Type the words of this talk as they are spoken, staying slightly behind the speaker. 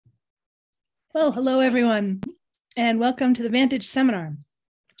Well, hello everyone, and welcome to the VaNTAGE seminar.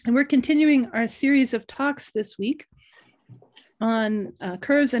 And we're continuing our series of talks this week on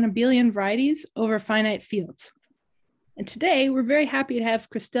curves and abelian varieties over finite fields. And today we're very happy to have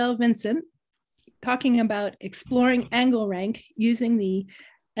Christelle Vincent talking about exploring angle rank using the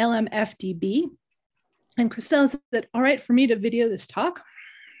LMFDB. And Christelle, is it all right for me to video this talk?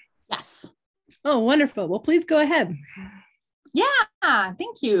 Yes. Oh, wonderful. Well, please go ahead. Yeah,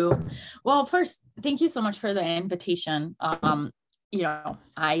 thank you. Well, first, thank you so much for the invitation. I've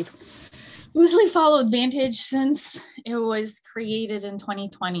loosely followed VaNTAGE since it was created in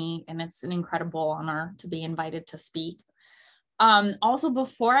 2020, and it's an incredible honor to be invited to speak. Also,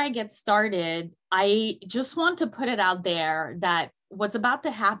 before I get started, I just want to put it out there that what's about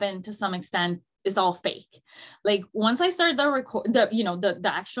to happen to some extent is all fake. Like once I start the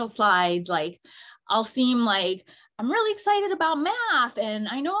actual slides, like I'll seem like I'm really excited about math and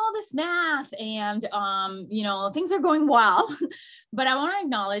I know all this math and, things are going well, but I want to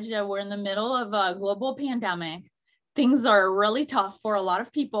acknowledge that we're in the middle of a global pandemic. Things are really tough for a lot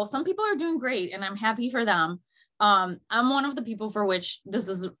of people. Some people are doing great and I'm happy for them. I'm one of the people for which this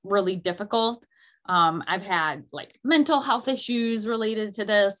is really difficult. I've had like mental health issues related to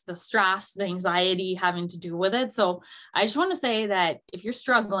this, the stress, the anxiety having to do with it. So I just want to say that if you're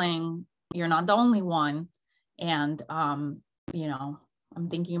struggling, you're not the only one. And, I'm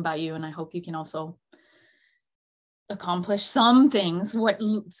thinking about you and I hope you can also accomplish some things. What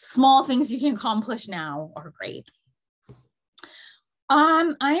small things you can accomplish now are great.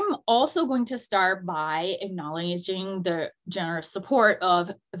 I'm also going to start by acknowledging the generous support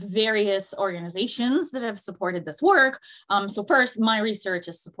of various organizations that have supported this work. So first, my research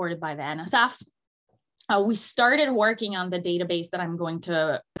is supported by the NSF. We started working on the database that I'm going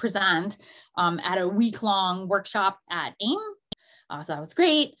to present at a week-long workshop at AIM. So that was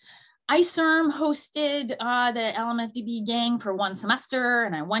great. ICERM hosted the LMFDB gang for one semester,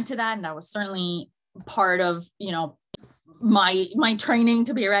 and I went to that, and that was certainly part of, my training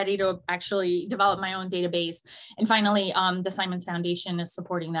to be ready to actually develop my own database. And finally, the Simons Foundation is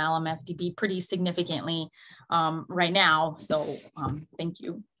supporting the LMFDB pretty significantly right now. So thank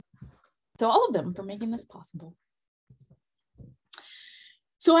you to all of them for making this possible.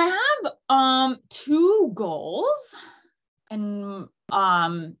 So I have two goals. And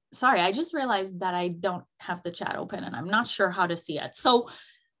sorry, I just realized that I don't have the chat open and I'm not sure how to see it. So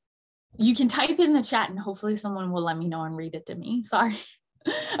you can type in the chat and hopefully someone will let me know and read it to me. Sorry.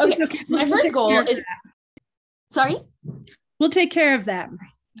 Okay, so my first goal is, sorry? We'll take care of that.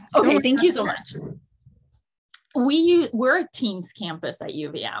 Okay, thank you so much. We're a Teams campus at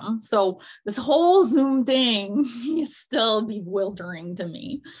UVM. So this whole Zoom thing is still bewildering to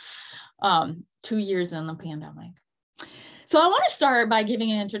me. 2 years in the pandemic. So I want to start by giving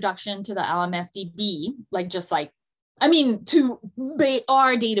an introduction to the LMFDB, to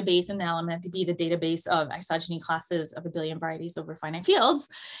our database in the LMFDB, the database of isogeny classes of abelian varieties over finite fields.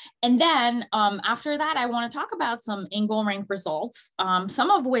 And then after that, I want to talk about some angle rank results, some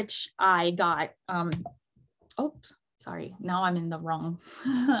of which I got, oops, sorry, now I'm in the wrong,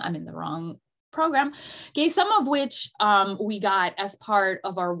 program. Okay, some of which we got as part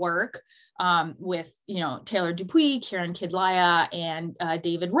of our work with, Taylor Dupuis, Karen Kidlaya, and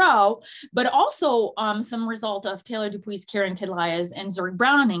David Rowe, but also some result of Taylor Dupuis, Karen Kidlaya's, and Zurich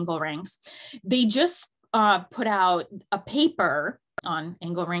Brown angle ranks. They just put out a paper on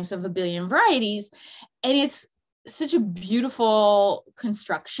angle ranks of abelian varieties, and it's such a beautiful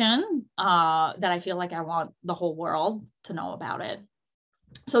construction that I feel like I want the whole world to know about it.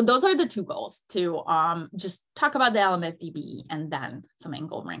 So those are the two goals, to just talk about the LMFDB and then some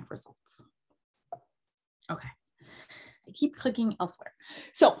angle rank results. Okay, I keep clicking elsewhere.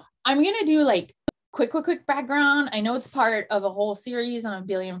 So I'm gonna do like quick background. I know it's part of a whole series on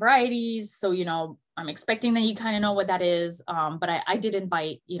abelian varieties. So, I'm expecting that you kind of know what that is, but I did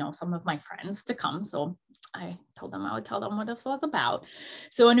invite, some of my friends to come. So I told them I would tell them what this was about.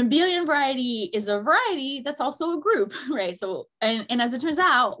 So an abelian variety is a variety that's also a group, right? So, and as it turns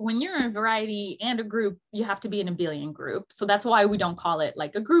out, when you're a variety and a group, you have to be an abelian group. So that's why we don't call it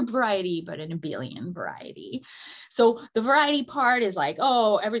like a group variety, but an abelian variety. So the variety part is like,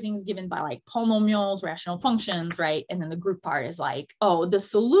 oh, everything's given by like polynomials, rational functions, right? And then the group part is like, oh, the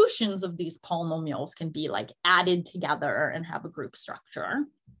solutions of these polynomials can be like added together and have a group structure.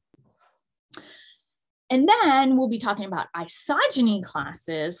 And then we'll be talking about isogeny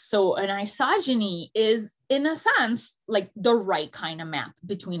classes. So an isogeny is, in a sense, like the right kind of math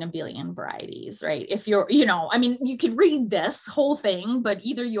between abelian varieties, right? If you're, you could read this whole thing, but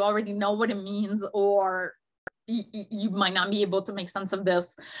either you already know what it means or you might not be able to make sense of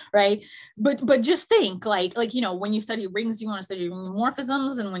this, right? But just think like, when you study rings, you want to study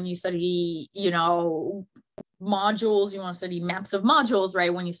morphisms. And when you study, modules, you want to study maps of modules,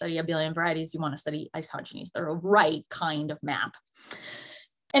 right? When you study abelian varieties, you want to study isogenies. They're a right kind of map.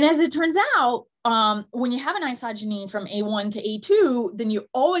 And as it turns out, when you have an isogeny from A1 to A2, then you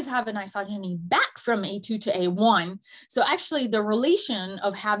always have an isogeny back from A2 to A1. So actually the relation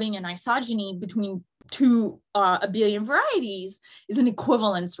of having an isogeny between two abelian varieties is an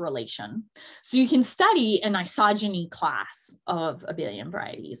equivalence relation. So you can study an isogeny class of abelian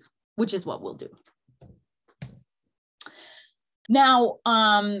varieties, which is what we'll do. Now,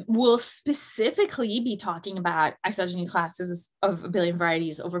 we'll specifically be talking about isogeny classes of abelian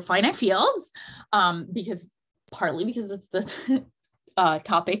varieties over finite fields, partly because it's the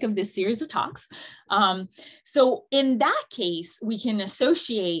topic of this series of talks. So in that case, we can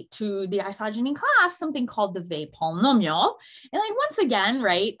associate to the isogeny class something called the VaNTAGE polynomial. And like, once again,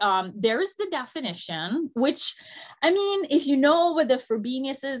 right, there's the definition, which, I mean, if you know what the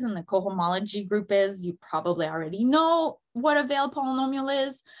Frobenius is and the cohomology group is, you probably already know what a VaNTAGE polynomial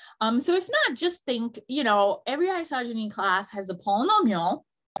is. So if not, just think, every isogeny class has a polynomial,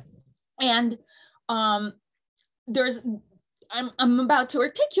 and I'm about to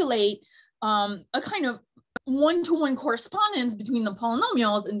articulate a kind of one-to-one correspondence between the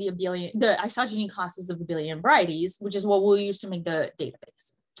polynomials and the isogeny classes of abelian varieties, which is what we'll use to make the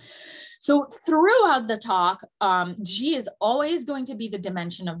database. So throughout the talk, G is always going to be the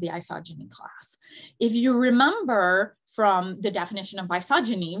dimension of the isogeny class. If you remember from the definition of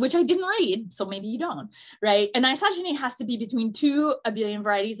isogeny, which I didn't read, so maybe you don't, right? An isogeny has to be between two abelian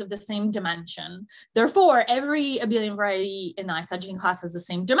varieties of the same dimension. Therefore, every abelian variety in the isogeny class has the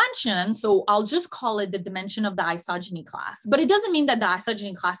same dimension. So I'll just call it the dimension of the isogeny class. But it doesn't mean that the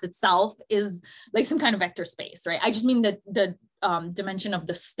isogeny class itself is like some kind of vector space, right? I just mean that the dimension of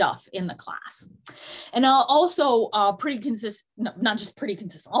the stuff in the class. And I'll also not just pretty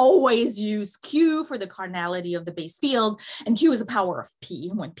consistent, always use Q for the cardinality of the base field. And Q is a power of P.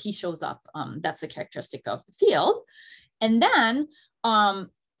 When P shows up, that's the characteristic of the field. And then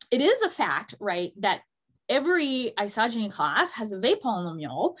it is a fact, right, that every isogeny class has a VaNTAGE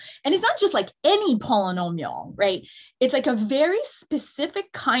polynomial, and it's not just like any polynomial, right? It's like a very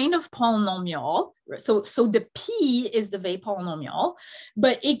specific kind of polynomial. So the P is the VaNTAGE polynomial,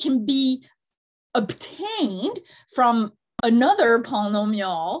 but it can be obtained from another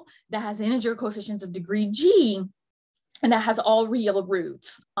polynomial that has integer coefficients of degree G, and that has all real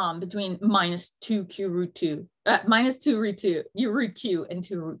roots between -2 root Q and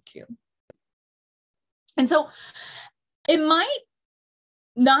 2 root Q. And so it might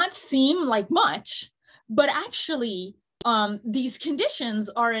not seem like much, but actually these conditions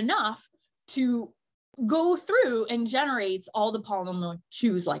are enough to go through and generates all the polynomial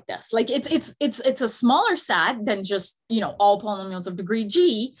Qs like this. Like it's a smaller set than just, all polynomials of degree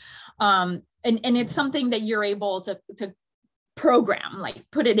G. And it's something that you're able to program, like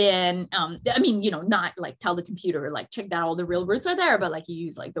put it in, not like tell the computer, like check that all the real roots are there, but like you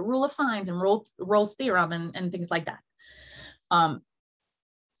use like the rule of signs and Rolle's theorem and things like that.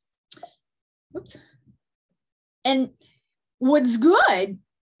 And what's good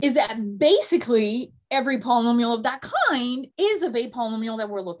is that basically every polynomial of that kind is a VaNTAGE polynomial that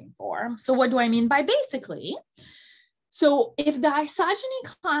we're looking for. So what do I mean by basically? So if the isogeny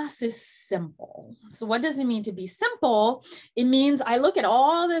class is simple, so what does it mean to be simple? It means I look at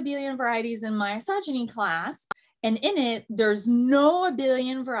all the abelian varieties in my isogeny class, and in it, there's no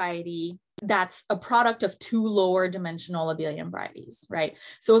abelian variety that's a product of two lower dimensional abelian varieties, right?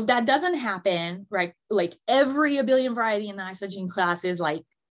 So if that doesn't happen, right, like every abelian variety in the isogeny class is like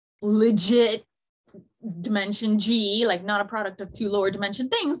legit dimension G, like not a product of two lower dimension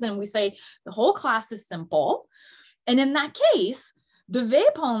things, then we say the whole class is simple. And in that case, the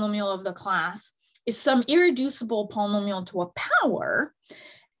VaNTAGE polynomial of the class is some irreducible polynomial to a power.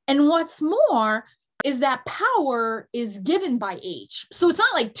 And what's more is that power is given by H. So it's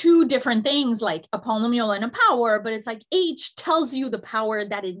not like two different things like a polynomial and a power, but it's like H tells you the power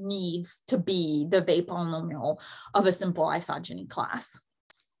that it needs to be the VaNTAGE polynomial of a simple isogeny class.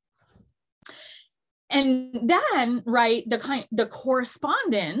 And then, right, the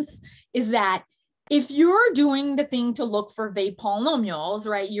correspondence is that if you're doing the thing to look for VaNTAGE polynomials,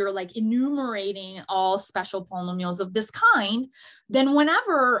 right, you're like enumerating all special polynomials of this kind, then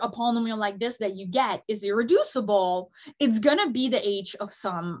whenever a polynomial like this that you get is irreducible, it's going to be the H of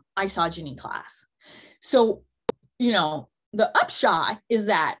some isogeny class. So, the upshot is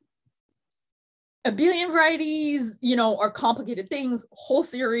that abelian varieties, are complicated things, whole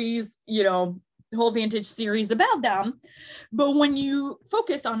series, whole VaNTAGE series about them. But when you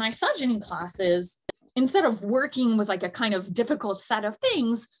focus on isogeny classes, instead of working with like a kind of difficult set of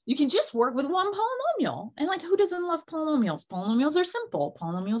things, you can just work with one polynomial. And like, who doesn't love polynomials? Polynomials are simple.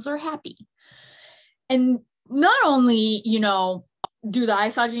 Polynomials are happy. And not only, you know, do the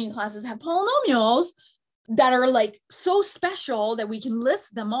isogeny classes have polynomials that are like so special that we can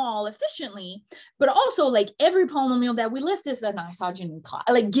list them all efficiently, but also like every polynomial that we list is an isogeny class,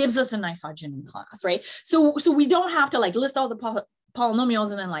 like gives us an isogeny class, right? So we don't have to like list all the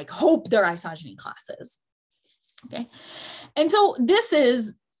polynomials and then like hope they're isogeny classes. Okay. And so this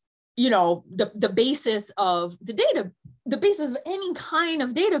is, you know, the basis of the data. The basis of any kind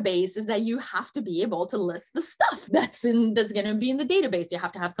of database is that you have to be able to list the stuff that's going to be in the database. You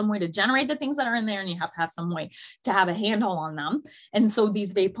have to have some way to generate the things that are in there, and you have to have some way to have a handle on them. And so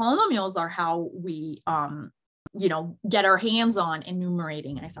these VaE polynomials are how we, you know, get our hands on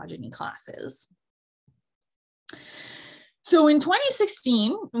enumerating isogeny classes. So in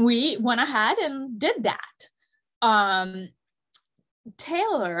 2016, we went ahead and did that.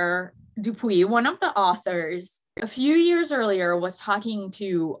 Taylor Dupuy, one of the authors, a few years earlier was talking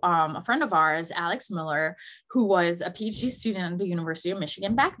to a friend of ours, Alex Miller, who was a PhD student at the University of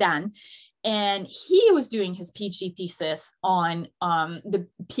Michigan back then. And he was doing his PhD thesis on the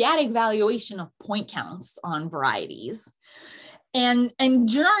p-adic valuation of point counts on varieties. And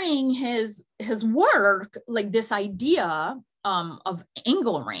during his work, like this idea of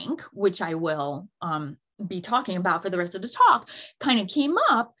angle rank, which I will be talking about for the rest of the talk, kind of came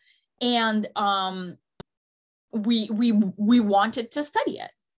up. And we wanted to study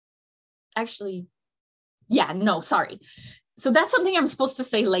it. Actually, yeah, no, sorry. So that's something I'm supposed to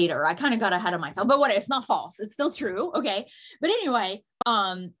say later. I kind of got ahead of myself, but whatever, it's not false. It's still true. Okay. But anyway,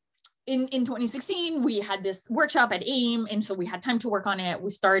 in 2016, we had this workshop at AIM. And so we had time to work on it. We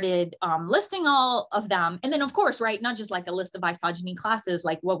started listing all of them. And then of course, right, not just like a list of isogeny classes,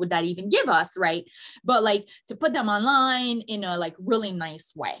 like what would that even give us, right? But like to put them online in a like really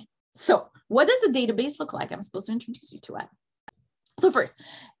nice way. So what does the database look like? I'm supposed to introduce you to it. So first,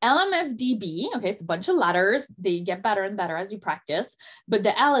 LMFDB, okay, it's a bunch of letters. They get better and better as you practice, but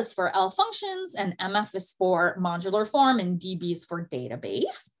the L is for L functions and MF is for modular form and DB is for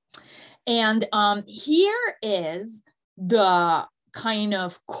database. And here is the kind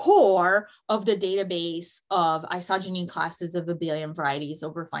of core of the database of isogeny classes of abelian varieties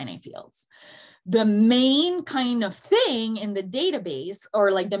over finite fields. The main kind of thing in the database,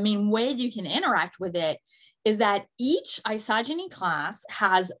 or like the main way you can interact with it, is that each isogeny class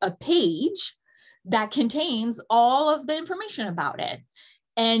has a page that contains all of the information about it.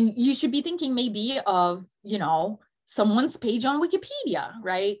 And you should be thinking maybe of, you know, someone's page on Wikipedia,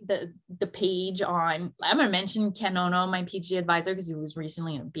 right? The page on, I'm going to mention Ken Ono, my PhD advisor, because he was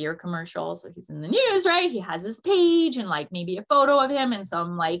recently in a beer commercial. So he's in the news, right? He has his page and like maybe a photo of him and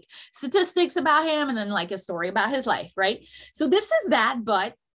some like statistics about him and then like a story about his life, right? So this is that,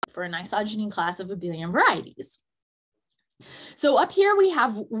 but for an isogeny class of abelian varieties. So up here we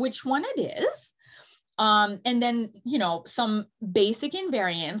have which one it is. And then, you know, some basic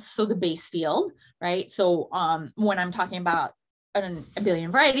invariants. So the base field, right? So when I'm talking about an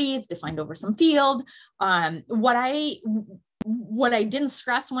abelian variety, it's defined over some field. What I didn't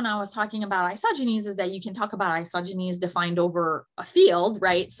stress when I was talking about isogenies is that you can talk about isogenies defined over a field,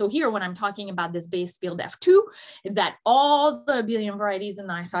 right? So here, when I'm talking about this base field F2, is that all the abelian varieties in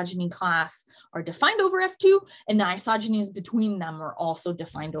the isogeny class are defined over F2, and the isogenies between them are also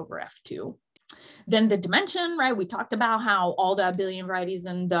defined over F2. Then the dimension, right? We talked about how all the abelian varieties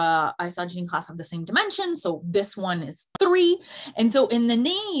in the isogeny class have the same dimension. So this one is 3. And so in the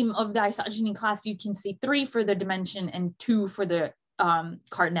name of the isogeny class, you can see 3 for the dimension and 2 for the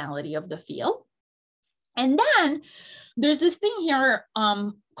cardinality of the field. And then there's this thing here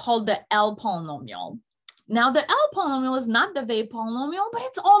called the L polynomial. Now, the L polynomial is not the VaE polynomial, but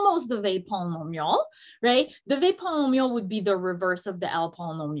it's almost the VaE polynomial, right? The VaE polynomial would be the reverse of the L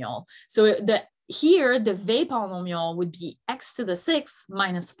polynomial. So here, the VaE polynomial would be x to the 6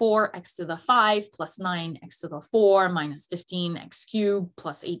 minus 4, x to the 5 plus 9, x to the 4 minus 15, x cubed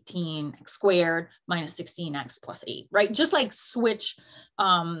plus 18, x squared minus 16x plus 8, right? Just like switch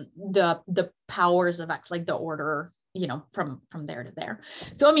the powers of x, like the order, you know, from there to there.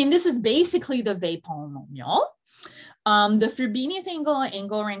 So, I mean, this is basically the VaE polynomial. The Frobenius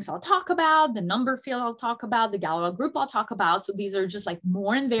angle ranks I'll talk about, the number field I'll talk about, the Galois group I'll talk about. So these are just like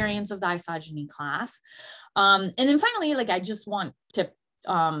more invariants of the isogeny class. And then finally, like I just want to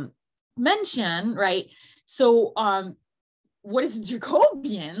mention, right? So what is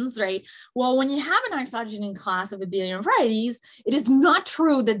Jacobians, right? Well, when you have an isogeny class of abelian varieties, it is not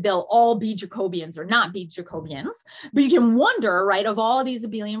true that they'll all be Jacobians or not be Jacobians, but you can wonder, right, of all these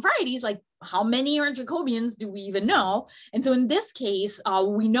abelian varieties, like how many are Jacobians do we even know? And so in this case,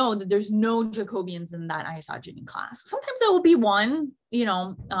 we know that there's no Jacobians in that isogeny class. Sometimes there will be one,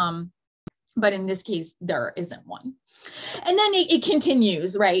 but in this case, there isn't one. And then it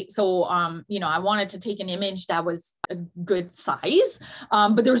continues, right? So, I wanted to take an image that was a good size,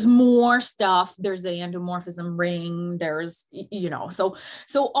 but there's more stuff. There's the endomorphism ring. There's,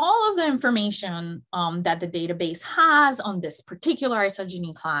 so all of the information that the database has on this particular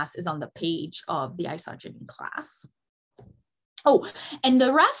isogeny class is on the page of the isogeny class. Oh, and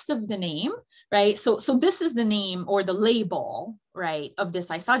the rest of the name, right? So this is the name or the label, right, of this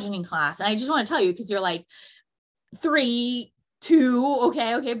isogeny class. And I just want to tell you, because you're like, 3, 2,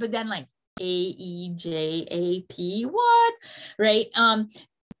 okay, but then like A, E, J, A, P, what, right?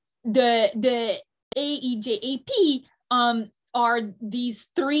 The A, E, J, A, P are these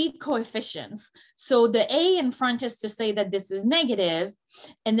 3 coefficients. So the A in front is to say that this is negative,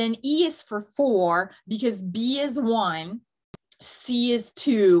 and then E is for 4 because B is 1, C is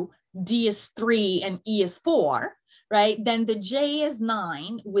 2, D is 3, and E is 4. Right? Then the J is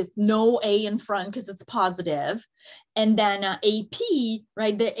 9 with no A in front because it's positive. And then AP,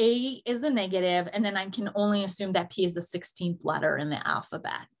 right? The A is a negative, and then I can only assume that P is the 16th letter in the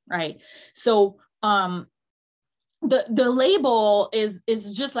alphabet, right? So the label is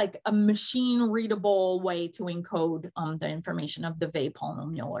just like a machine readable way to encode the information of the V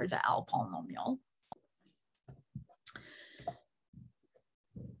polynomial or the L polynomial.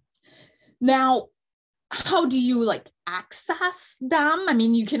 Now, how do you like access them? I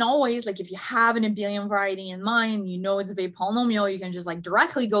mean, you can always, like, if you have an abelian variety in mind, it's a V polynomial, you can just like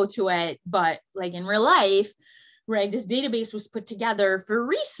directly go to it. But like in real life, right, this database was put together for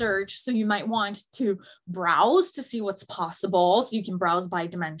research. So you might want to browse to see what's possible. So you can browse by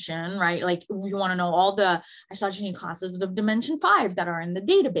dimension, right? Like you want to know all the isogeny classes of dimension 5 that are in the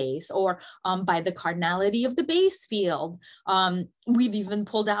database, or by the cardinality of the base field. We've even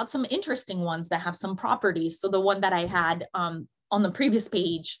pulled out some interesting ones that have some properties. So the one that I had on the previous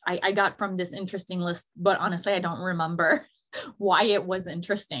page, I got from this interesting list, but honestly, I don't remember why it was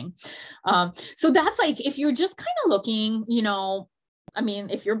interesting. So that's like, if you're just kind of looking,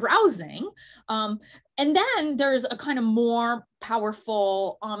 if you're browsing, and then there's a kind of more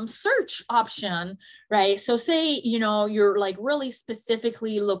powerful search option, right? So say, you're like really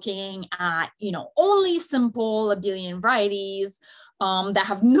specifically looking at, only simple abelian varieties that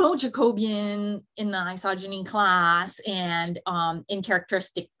have no Jacobian in the isogeny class and in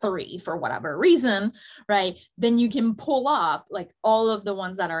characteristic 3 for whatever reason, right? Then you can pull up like all of the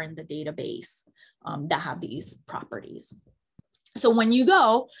ones that are in the database that have these properties. So when you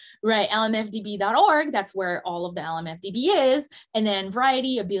go, right, lmfdb.org, that's where all of the LMFDB is, and then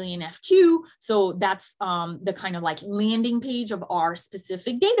variety, abelian FQ. So that's the kind of like landing page of our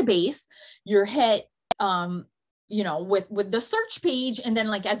specific database. You're hit, with the search page, and then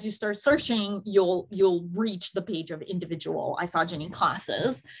like as you start searching, you'll reach the page of individual isogeny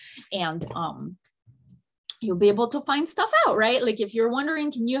classes, and you'll be able to find stuff out, right? Like if you're wondering,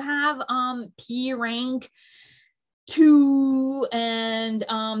 can you have P rank 2 and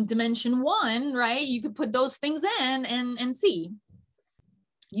dimension 1, right? You could put those things in and see.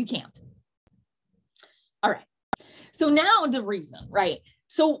 You can't. All right. So now the reason, right?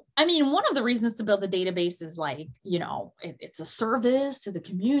 So, I mean, one of the reasons to build a database is like, it's a service to the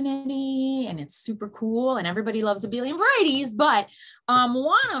community and it's super cool and everybody loves abelian varieties. But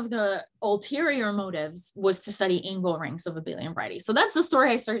one of the ulterior motives was to study angle ranks of abelian varieties. So that's the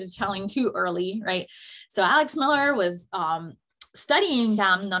story I started telling too early, right? So Alex Miller was studying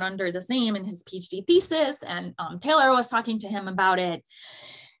them, not under this name, in his PhD thesis. And Taylor was talking to him about it.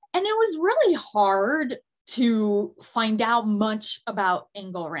 And it was really hard to find out much about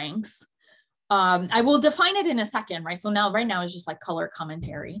angle ranks. I will define it in a second, right? So right now it's just like color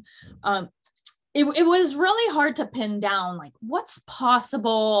commentary. It was really hard to pin down like what's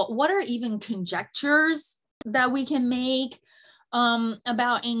possible, what are even conjectures that we can make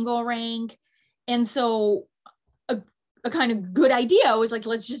about angle rank. And so a kind of good idea was like,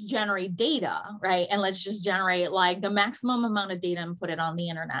 let's just generate data, right? And let's just generate like the maximum amount of data and put it on the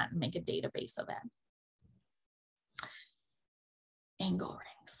internet and make a database of it. Angle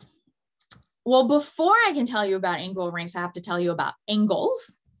ranks. Well, before I can tell you about angle ranks, I have to tell you about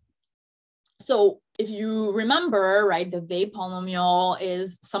angles. So if you remember, right, the VaVaLM polynomial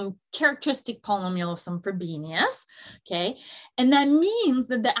is some characteristic polynomial of some Frobenius, okay? And that means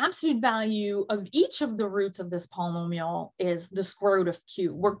that the absolute value of each of the roots of this polynomial is the square root of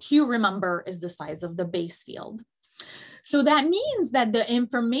Q, where Q, remember, is the size of the base field. So that means that the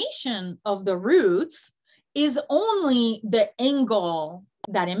information of the roots is only the angle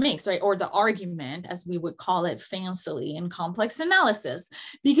that it makes, right? Or the argument, as we would call it fancily in complex analysis,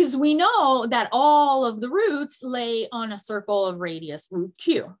 because we know that all of the roots lay on a circle of radius root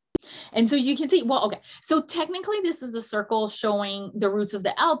Q. And so you can see, well, okay, so technically this is a circle showing the roots of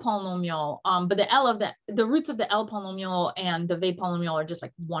the L polynomial, but the roots of the L polynomial and the VaVaLM polynomial are just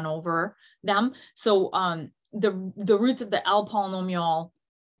like 1 over them. So the roots of the L polynomial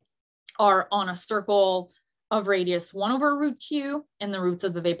are on a circle of radius 1 over root Q, and the roots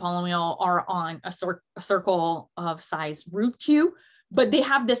of the VaVaLM polynomial are on a circle of size root Q, but they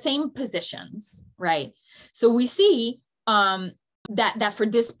have the same positions, right? So we see that for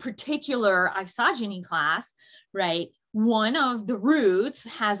this particular isogeny class, right, one of the roots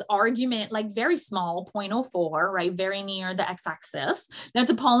has argument like very small, 0.04, right, very near the x-axis. That's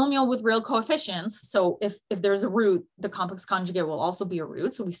a polynomial with real coefficients. So if there's a root, the complex conjugate will also be a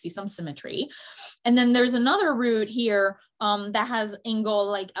root. So we see some symmetry. And then there's another root here that has angle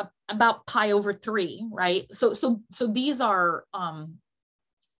like about pi over 3, right? So these are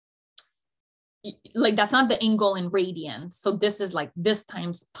like, that's not the angle in radians. So this is like this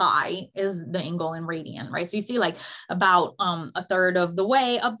times pi is the angle in radian, right? So you see like about a third of the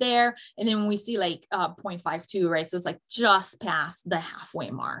way up there. And then we see like 0.52, right? So it's like just past the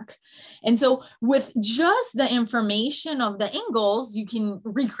halfway mark. And so with just the information of the angles, you can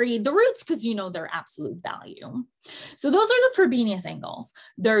recreate the roots because you know their absolute value. So those are the Frobenius angles.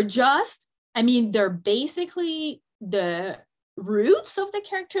 They're just, I mean, they're basically the roots of the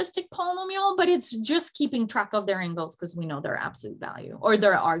characteristic polynomial, but it's just keeping track of their angles because we know their absolute value, or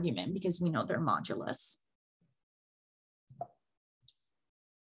their argument because we know their modulus.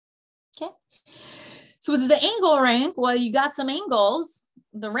 Okay, so it's the angle rank. Well, you got some angles.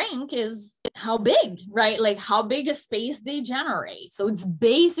 The rank is how big, right? Like how big a space they generate. So it's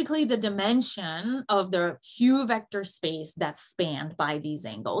basically the dimension of the Q vector space that's spanned by these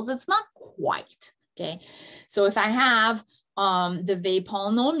angles. It's not quite, okay? So if I have the VaVaLM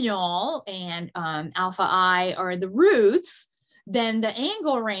polynomial and alpha I are the roots, then the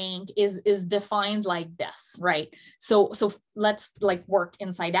angle rank is defined like this, right? So let's like work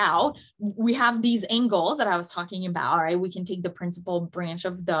inside out. We have these angles that I was talking about, right? We can take the principal branch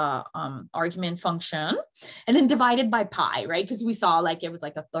of the argument function and then divide it by pi, right? Because we saw like it was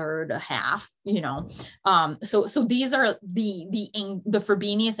like a third, a half, you know. So these are the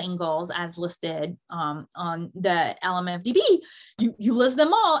Frobenius angles as listed on the LMFDB. You list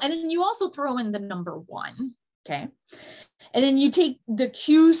them all, and then you also throw in the number 1. Okay. And then you take the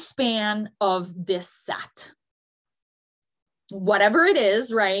Q span of this set, whatever it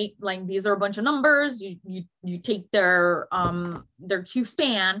is, right? Like these are a bunch of numbers. You take their Q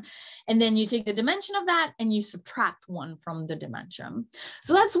span, and then you take the dimension of that and you subtract 1 from the dimension.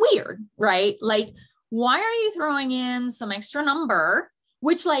 So that's weird, right? Like, why are you throwing in some extra number,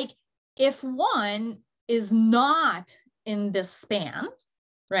 which like if 1 is not in this span,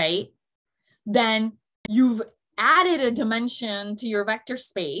 right? Then you've added a dimension to your vector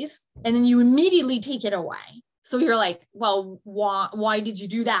space, and then you immediately take it away. So you're like, well, why did you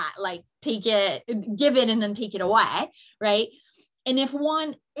do that? Like take it, give it, and then take it away, right? And if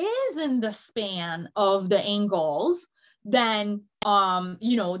 1 is in the span of the angles, then,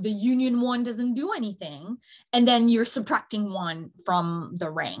 you know, the union 1 doesn't do anything. And then you're subtracting 1 from the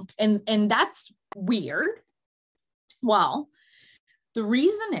rank. And that's weird. Well, the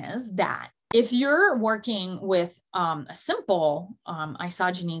reason is that if you're working with a simple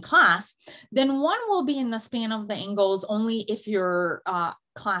isogeny class, then 1 will be in the span of the angles only if your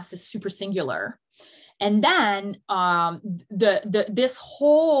class is super singular. And then this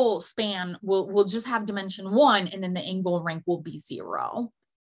whole span will just have dimension 1, and then the angle rank will be 0.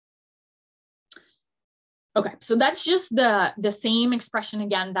 Okay, so that's just the same expression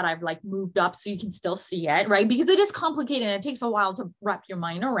again that I've like moved up so you can still see it, right? Because it is complicated and it takes a while to wrap your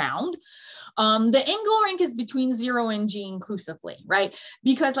mind around. The angle rank is between 0 and G inclusively, right?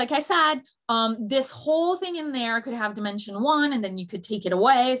 Because like I said, this whole thing in there could have dimension 1, and then you could take it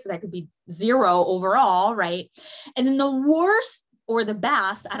away. So that could be 0 overall, right? And then the worst or the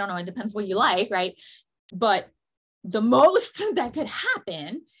best, I don't know, it depends what you like, right? But the most that could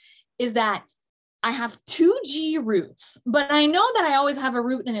happen is that I have 2 G roots, but I know that I always have a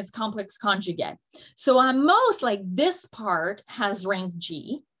root in its complex conjugate. So I'm most like this part has rank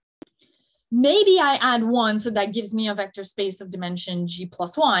G, maybe I add 1, so that gives me a vector space of dimension G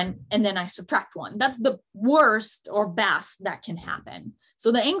plus 1, and then I subtract 1. That's the worst or best that can happen.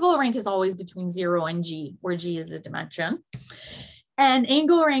 So the angle rank is always between 0 and G, where G is the dimension. And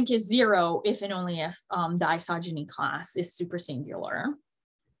angle rank is 0 if and only if the isogeny class is supersingular.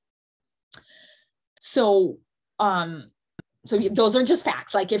 So, those are just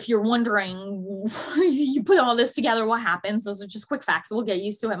facts. Like if you're wondering, you put all this together, what happens? Those are just quick facts. We'll get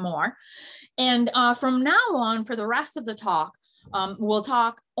used to it more. And from now on, for the rest of the talk, we'll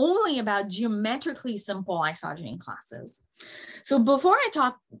talk only about geometrically simple isogeny classes. So before I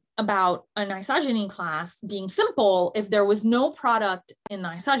talk about an isogeny class being simple, if there was no product in the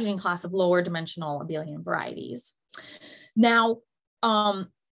isogeny class of lower dimensional abelian varieties. Now,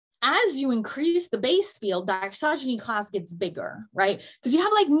 as you increase the base field, the isogeny class gets bigger, right? Because you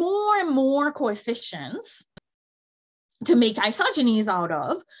have like more and more coefficients to make isogenies out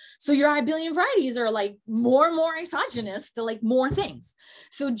of. So your abelian varieties are like more and more isogynous to like more things.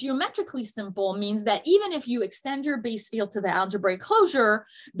 So geometrically simple means that even if you extend your base field to the algebraic closure,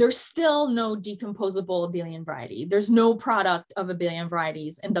 there's still no decomposable abelian variety. There's no product of abelian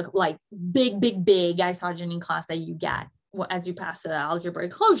varieties in the like big isogeny class that you get as you pass to the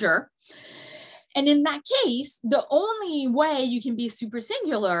algebraic closure. And in that case, the only way you can be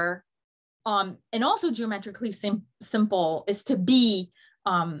supersingular and also geometrically simple is to be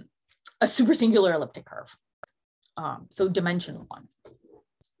a supersingular elliptic curve. So dimension 1.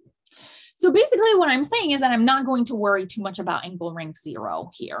 So basically what I'm saying is that I'm not going to worry too much about angle rank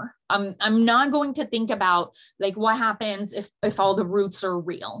 0 here. I'm not going to think about like what happens if all the roots are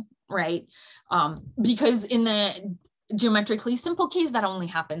real, right? Because in the geometrically simple case, that only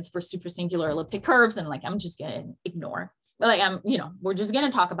happens for supersingular elliptic curves, and like I'm just gonna ignore. Like we're just gonna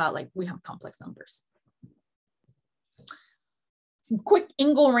talk about like we have complex numbers. Some quick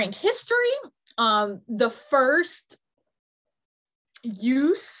angle rank history. The first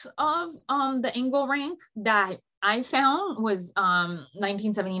use of the angle rank that I found was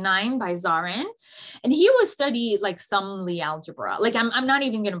 1979 by Zarin, and he was studying like some Lie algebra. Like I'm not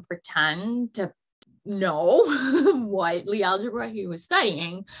even gonna pretend to know what Lie algebra he was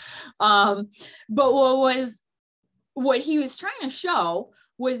studying, but what he was trying to show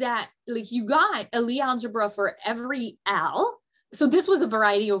was that like you got a Lie algebra for every L. So this was a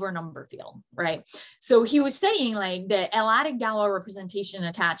variety over number field, right? So he was saying like the L-adic Galois representation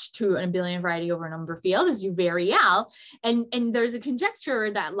attached to an abelian variety over number field is you vary L, and there's a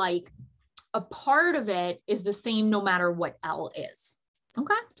conjecture that like a part of it is the same no matter what L is.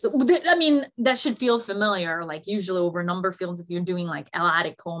 Okay, so I mean, that should feel familiar. Like usually over number fields, if you're doing like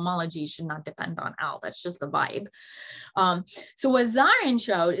L-adic cohomology, should not depend on L. That's just the vibe. So what Zarin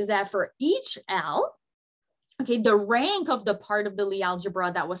showed is that for each L, okay, the rank of the part of the Lie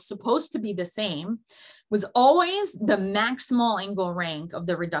algebra that was supposed to be the same was always the maximal angle rank of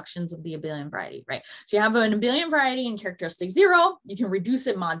the reductions of the abelian variety, right? So you have an abelian variety in characteristic 0, you can reduce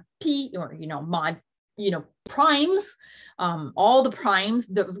it mod P or, mod primes, all the primes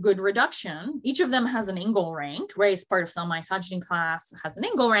of good reduction, each of them has an angle rank, right? It's part of some isogeny class, has an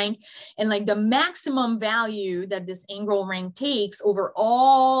angle rank. And like the maximum value that this angle rank takes over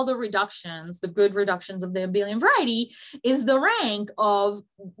all the reductions, the good reductions of the abelian variety, is the rank of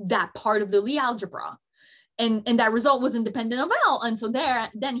that part of the Lie algebra. And that result was independent of L. And so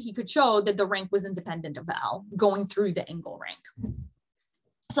then he could show that the rank was independent of L going through the angle rank.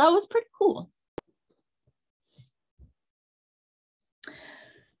 So that was pretty cool.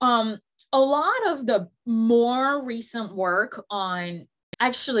 A lot of the more recent work on,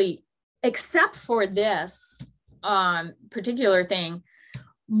 actually, except for this particular thing,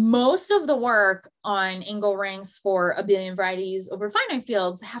 most of the work on angle ranks for abelian varieties over finite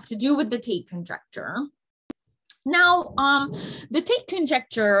fields have to do with the Tate conjecture. Now, the Tate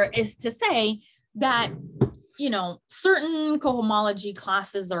conjecture is to say that certain cohomology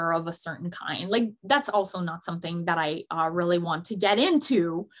classes are of a certain kind. Like that's also not something that I really want to get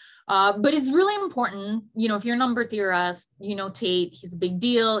into, but it's really important. If you're a number theorist, Tate, he's a big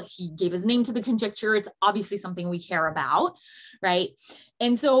deal. He gave his name to the conjecture. It's obviously something we care about, right?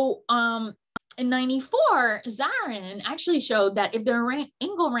 And so in 94, Zarin actually showed that if the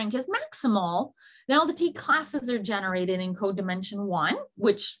angle rank is maximal, then all the Tate classes are generated in codimension 1,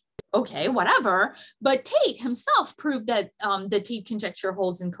 which okay, whatever. But Tate himself proved that the Tate conjecture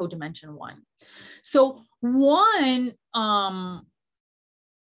holds in codimension 1. So one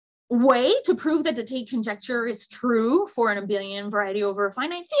way to prove that the Tate conjecture is true for an abelian variety over a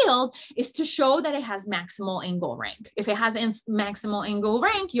finite field is to show that it has maximal angle rank. If it has maximal angle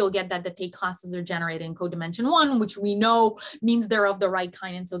rank, you'll get that the Tate classes are generated in codimension 1, which we know means they're of the right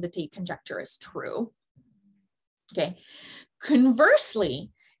kind, and so the Tate conjecture is true. Okay. Conversely,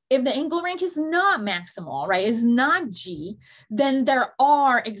 if the angle rank is not maximal, right, is not G, then there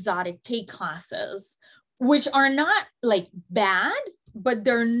are exotic Tate classes, which are not like bad, but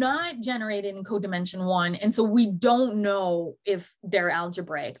they're not generated in codimension 1. And so we don't know if they're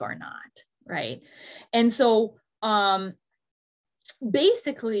algebraic or not, right? And so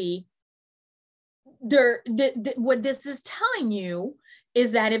basically, what this is telling you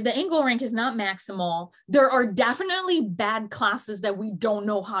is that if the angle rank is not maximal, there are definitely bad classes that we don't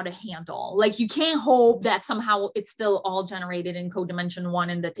know how to handle. Like you can't hope that somehow it's still all generated in codimension 1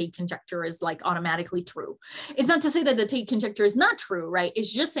 and the Tate conjecture is like automatically true. It's not to say that the Tate conjecture is not true, right?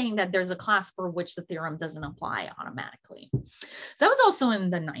 It's just saying that there's a class for which the theorem doesn't apply automatically. So that was also in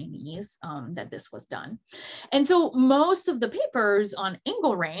the 90s that this was done. And so most of the papers on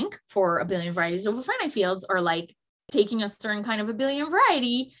angle rank for abelian varieties over finite fields are like taking a certain kind of abelian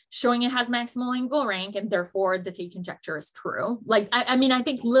variety, showing it has maximal angle rank, and therefore the Tate conjecture is true. Like, I mean, I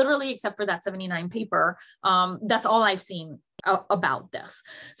think literally except for that 79 paper, that's all I've seen about this.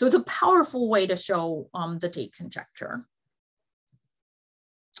 So it's a powerful way to show the Tate conjecture.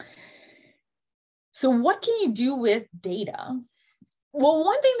 So what can you do with data? Well,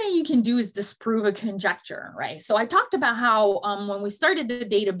 one thing that you can do is disprove a conjecture, right? So I talked about how when we started the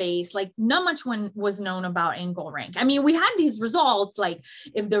database, like not much was known about angle rank. I mean, we had these results, like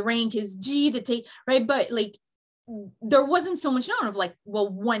if the rank is G, the Tate, right? But like there wasn't so much known of like, well,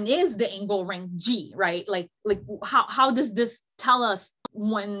 when is the angle rank G, right? Like how does this tell us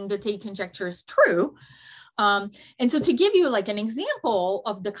when the Tate conjecture is true? And so to give you like an example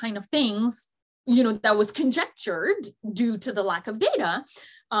of the kind of things that was conjectured due to the lack of data.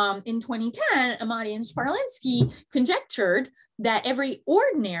 In 2010, Amati and Sparlinski conjectured that every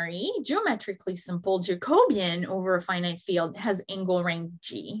ordinary geometrically simple Jacobian over a finite field has angle rank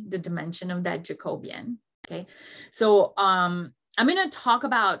G, the dimension of that Jacobian. Okay, so I'm going to talk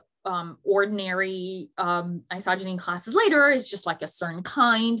about ordinary isogeny classes later. Is just like a certain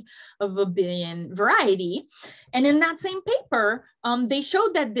kind of abelian variety. And in that same paper, they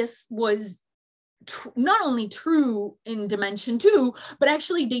showed that this was not only true in dimension 2, but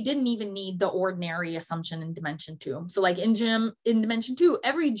actually they didn't even need the ordinary assumption in dimension 2. So like in dimension 2,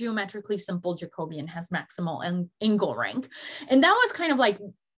 every geometrically simple Jacobian has maximal angle rank. And that was kind of like,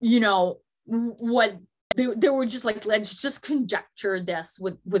 what they were just like, let's just conjecture this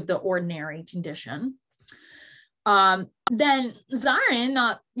with the ordinary condition. Then Zarin,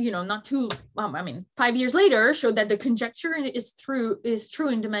 not 5 years later, showed that the conjecture is true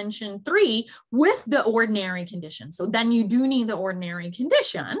in dimension 3 with the ordinary condition. So then you do need the ordinary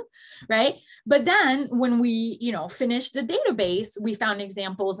condition, right? But then when we, finished the database, we found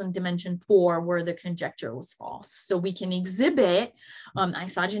examples in dimension 4 where the conjecture was false. So we can exhibit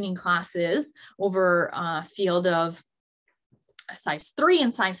isogeny classes over a field of size 3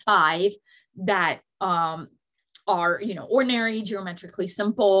 and size 5 that are ordinary, geometrically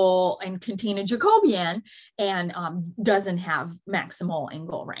simple, and contain a Jacobian, and doesn't have maximal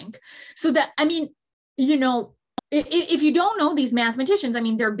angle rank. So that, I mean, if you don't know these mathematicians, I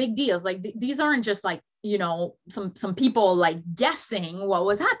mean, they're big deals. Like these aren't just like, some people like guessing what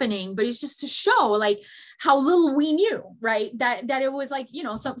was happening, but it's just to show like how little we knew, right? That it was like,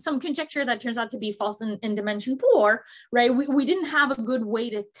 some conjecture that turns out to be false in dimension 4, right? We didn't have a good way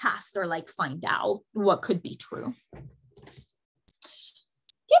to test or like find out what could be true. Yeah,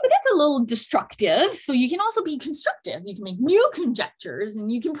 but that's a little destructive. So you can also be constructive. You can make new conjectures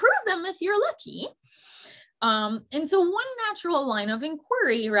and you can prove them if you're lucky. And so one natural line of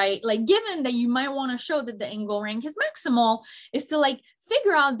inquiry, right, like given that you might want to show that the angle rank is maximal, is to like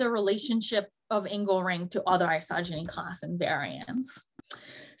figure out the relationship of angle rank to other isogeny class invariants.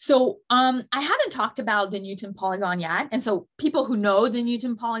 So I haven't talked about the Newton polygon yet. And so people who know the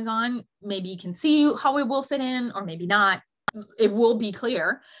Newton polygon, maybe you can see how it will fit in, or maybe not. It will be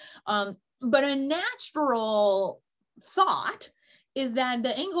clear. But a natural thought is that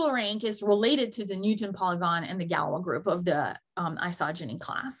the angle rank is related to the Newton polygon and the Galois group of the isogeny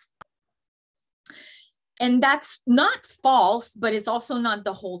class. And that's not false, but it's also not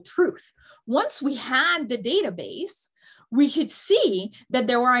the whole truth. Once we had the database, we could see that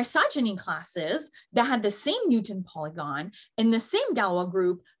there were isogeny classes that had the same Newton polygon and the same Galois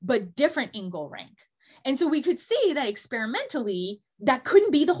group, but different angle rank. And so we could see that experimentally, that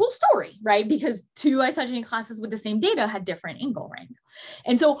couldn't be the whole story, right? Because two isogeny classes with the same data had different angle rank.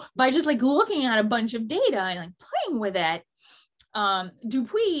 And so by just like looking at a bunch of data and like playing with it,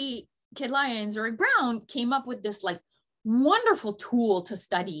 Dupuy, Kidlaya, and Zurich Brown came up with this like wonderful tool to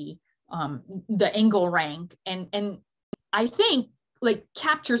study the angle rank. And I think like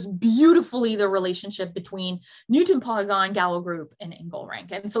captures beautifully the relationship between Newton polygon, Galois group, and angle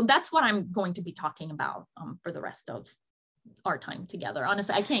rank. And so that's what I'm going to be talking about for the rest of our time together.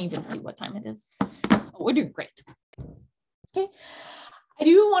 Honestly, I can't even see what time it is. Oh, we're doing great. Okay. I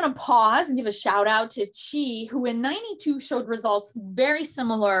do want to pause and give a shout out to Chi, who in 92 showed results very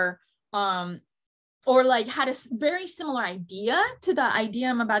similar, or like had a very similar idea to the idea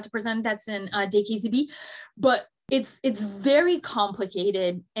I'm about to present that's in DKZB, but it's very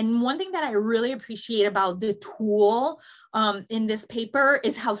complicated. And one thing that I really appreciate about the tool in this paper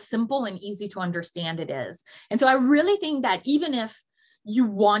is how simple and easy to understand it is. And so I really think that even if you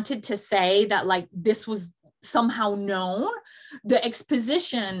wanted to say that like this was somehow known, the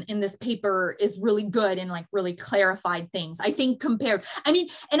exposition in this paper is really good and like really clarified things. I think compared, I mean,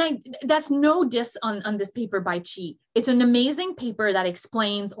 and that's no diss on this paper by Chi. It's an amazing paper that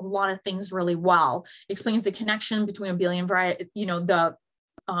explains a lot of things really well. It explains the connection between abelian variety, you know, the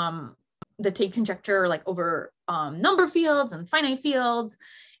Tate conjecture, like over number fields and finite fields.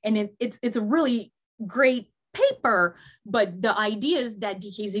 And it's a really great paper, but the ideas that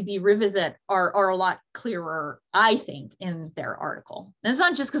DKZB revisit are a lot clearer, I think, in their article. And it's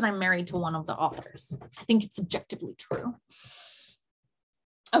not just because I'm married to one of the authors. I think it's objectively true.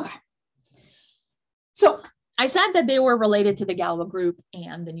 Okay. So I said that they were related to the Galois group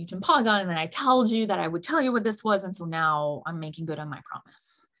and the Newton polygon, and then I told you that I would tell you what this was, and so now I'm making good on my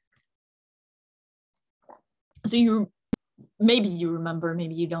promise. So maybe you remember,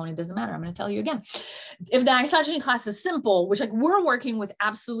 maybe you don't, it doesn't matter. I'm going to tell you again. If the isogeny class is simple, which like we're working with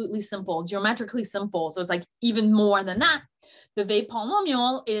absolutely simple, geometrically simple, so it's like even more than that, the VaNTAGE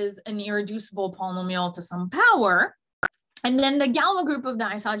polynomial is an irreducible polynomial to some power. And then the Galois group of the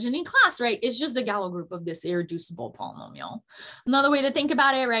isogeny class, right, is just the Galois group of this irreducible polynomial. Another way to think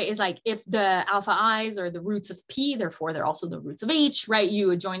about it, right, is like if the alpha i's are the roots of P, therefore they're also the roots of H, right, you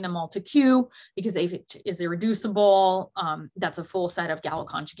would join them all to Q because H is irreducible. That's a full set of Galois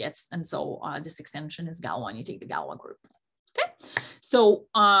conjugates. And so this extension is Galois, and you take the Galois group. Okay, so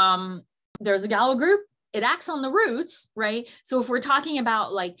there's a Galois group. It acts on the roots, right? So if we're talking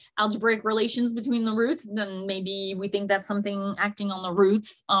about like algebraic relations between the roots, then maybe we think that something acting on the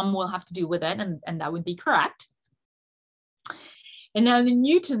roots will have to do with it, and that would be correct. And now the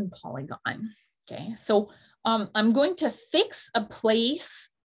Newton polygon, okay? So I'm going to fix a place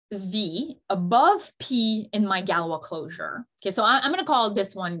V above P in my Galois closure. Okay, so I'm going to call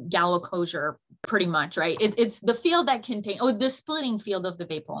this one Galois closure pretty much, right? It's the field that contains, the splitting field of the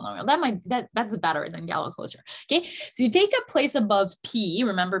VaNTAGE polynomial. That's better than Galois closure. Okay, so you take a place above P.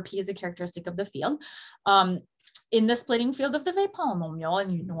 Remember, P is a characteristic of the field. In the splitting field of the VaNTAGE polynomial,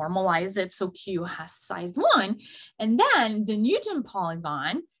 and you normalize it so Q has size 1. And then the Newton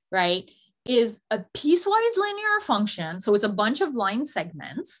polygon, right, is a piecewise linear function. So it's a bunch of line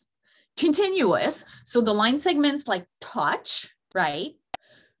segments, continuous. So the line segments like touch, right?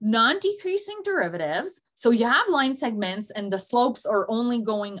 Non-decreasing derivatives. So you have line segments and the slopes are only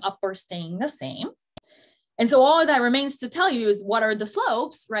going up or staying the same. And so all that remains to tell you is what are the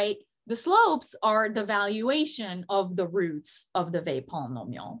slopes, right? The slopes are the valuation of the roots of the VaNTAGE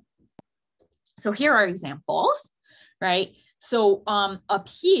polynomial. So here are examples, right? So up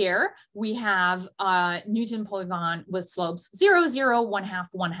here, we have Newton polygon with slopes 0, 0, 1/2,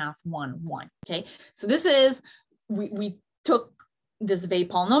 1/2, 1, 1. Okay, so this is, we took this VaNTAGE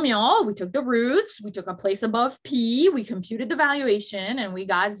polynomial, we took the roots, we took a place above P, we computed the valuation, and we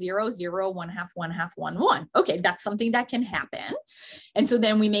got 0, 0, 1/2, 1/2, 1, 1. Okay, that's something that can happen. And so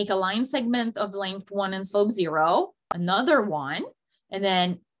then we make a line segment of length 1 and slope 0, another one, and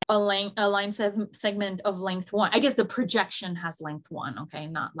then a line segment of length 1. I guess the projection has length 1, okay,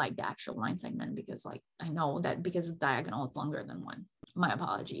 not like the actual line segment, because like I know that because it's diagonal, it's longer than 1. My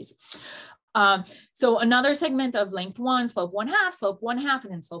apologies. So another segment of length 1, slope 1/2, slope 1/2,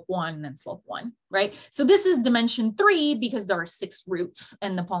 and then slope 1, and then slope 1, right? So this is dimension 3 because there are 6 roots,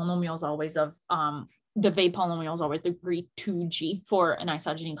 and the polynomial is always of the VaNTAGE polynomial is always degree 2g for an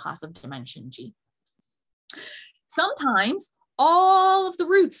isogeny class of dimension g. Sometimes all of the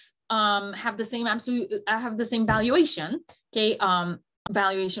roots have the same valuation, okay,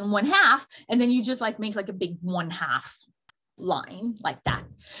 valuation 1/2, and then you just like make like a big 1/2 line like that.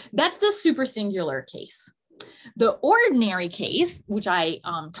 That's the super singular case. The ordinary case, which I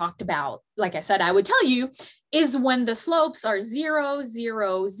talked about, like I said, I would tell you, is when the slopes are 0,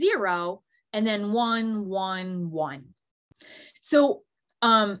 0, 0, and then 1, 1, 1. So,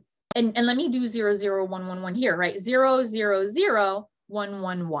 and let me do 0, 0, 1, 1, 1 here, right? 0, 0, 0, 1,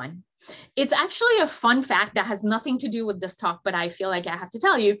 1, 1. It's actually a fun fact that has nothing to do with this talk, but I feel like I have to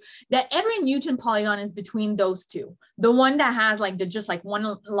tell you that every Newton polygon is between those two. The one that has like just like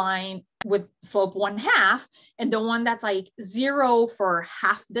one line with slope 1/2, and the one that's like 0 for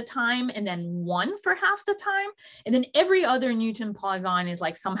half the time and then 1 for half the time. And then every other Newton polygon is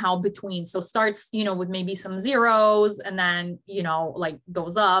like somehow between. So starts, you know, with maybe some zeros and then, you know, like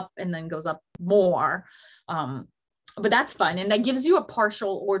goes up and then goes up more. But that's fun. And that gives you a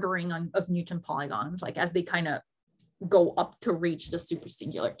partial ordering of Newton polygons, like as they kind of go up to reach the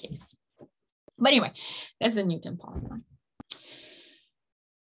supersingular case. But anyway, that's a Newton polygon.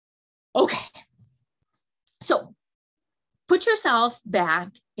 Okay. So put yourself back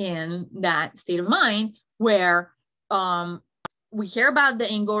in that state of mind where we care about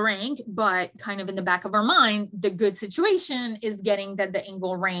the angle rank, but kind of in the back of our mind, the good situation is getting that the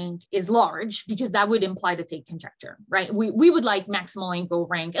angle rank is large, because that would imply the Tate conjecture, right? We would like maximal angle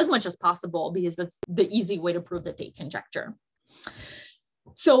rank as much as possible, because that's the easy way to prove the Tate conjecture.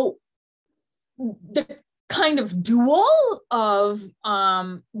 So the kind of dual of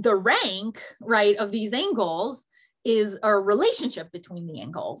the rank, right, of these angles is a relationship between the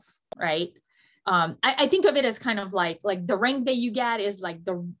angles, right? I think of it as kind of like the rank that you get is like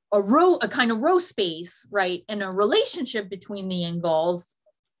a kind of row space, right? And a relationship between the angles,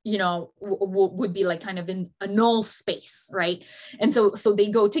 you know, would be like kind of in a null space, right? And so they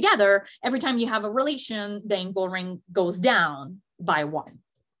go together. Every time you have a relation, the angle rank goes down by 1.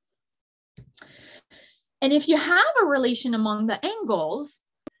 And if you have a relation among the angles,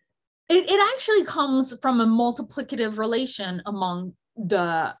 it actually comes from a multiplicative relation among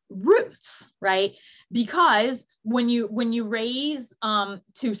the roots, right? Because when you raise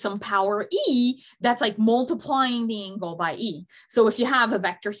to some power e, that's like multiplying the angle by e. So if you have a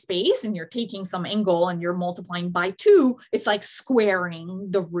vector space and you're taking some angle and you're multiplying by 2, it's like squaring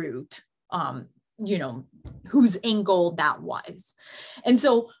the root, you know, whose angle that was. And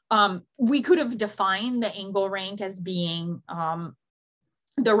so we could have defined the angle rank as being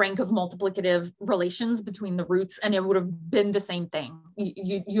the rank of multiplicative relations between the roots, and it would have been the same thing.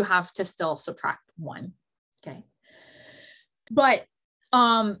 You have to still subtract 1, okay? But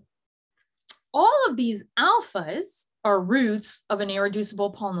all of these alphas are roots of an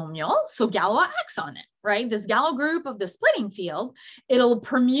irreducible polynomial, so Galois acts on it, right? This Galois group of the splitting field, it'll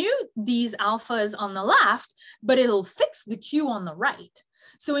permute these alphas on the left, but it'll fix the Q on the right.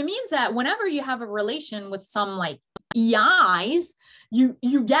 So it means that whenever you have a relation with some like EIs,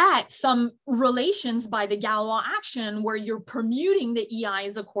 you get some relations by the Galois action where you're permuting the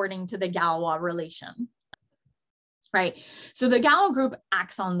EIs according to the Galois relation, right? So the Galois group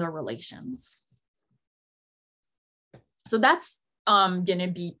acts on the relations. So that's going to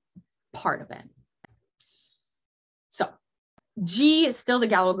be part of it. So G is still the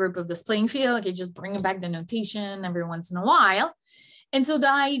Galois group of the splitting field. Okay, just bringing back the notation every once in a while. And so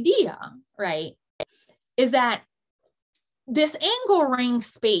the idea, right, is that this angle rank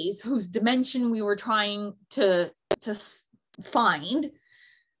space, whose dimension we were trying to find,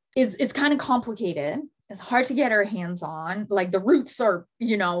 is kind of complicated. It's hard to get our hands on. Like the roots are,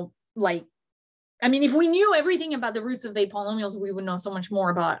 you know, like, I mean, if we knew everything about the roots of the polynomials, we would know so much more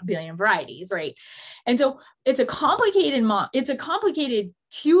about abelian varieties, right? And so it's a complicated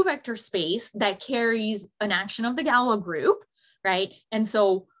Q vector space that carries an action of the Galois group, right? And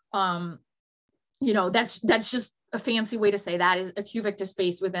so, you know, that's just a fancy way to say that is a Q vector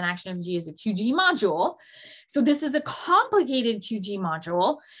space with an action of G is a QG module. So this is a complicated QG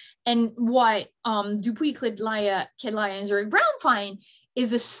module. And what Dupuy, Kedlaya, and Zurich-Brown find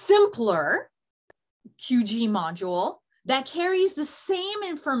is a simpler QG module that carries the same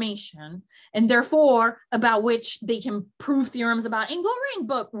information and therefore about which they can prove theorems about angle rank,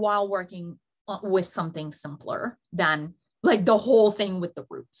 but while working with something simpler than like the whole thing with the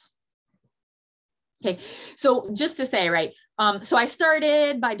roots. Okay, so just to say, right, so I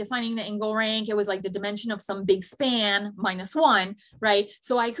started by defining the angle rank. It was like the dimension of some big span minus 1, right?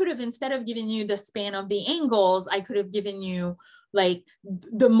 So I could have, instead of giving you the span of the angles, I could have given you like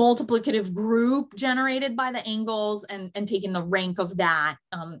the multiplicative group generated by the angles and taken the rank of that.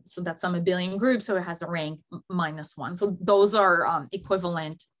 So that's some abelian group, so it has a rank minus 1. So those are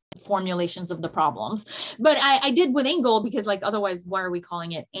equivalent formulations of the problems, but I did with angle because like otherwise why are we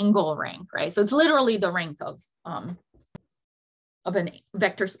calling it angle rank, right? So it's literally the rank of an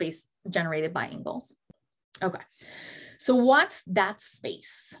vector space generated by angles. Okay. So what's that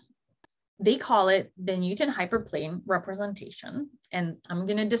space? They call it the Newton hyperplane representation. And I'm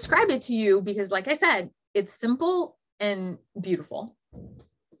going to describe it to you because, like I said, it's simple and beautiful.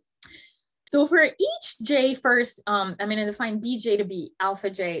 So for each J first, I'm going to define Bj to be alpha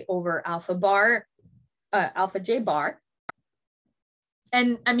J over alpha J bar.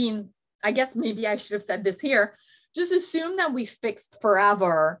 And I mean, I guess maybe I should have said this here. Just assume that we fixed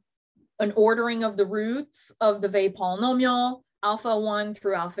forever an ordering of the roots of the VaNTAGE polynomial, alpha 1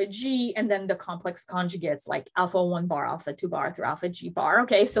 through alpha G, and then the complex conjugates like alpha 1 bar, alpha 2 bar through alpha G bar.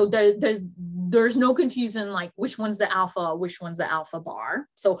 Okay, so there's no confusion like which one's the alpha, which one's the alpha bar.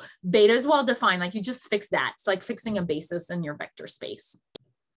 So beta is well defined, like you just fix that. It's like fixing a basis in your vector space.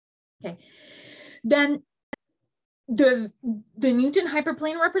 Okay, then the Newton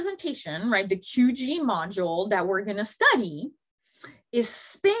hyperplane representation, right, the QG module that we're going to study is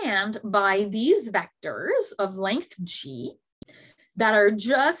spanned by these vectors of length G that are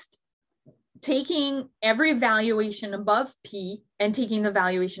just taking every valuation above P and taking the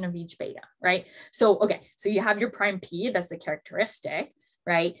valuation of each beta, right? So, okay, so you have your prime P, that's the characteristic,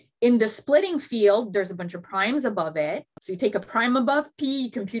 right? In the splitting field, there's a bunch of primes above it. So you take a prime above P,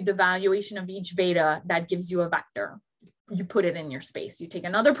 you compute the valuation of each beta, that gives you a vector. You put it in your space. You take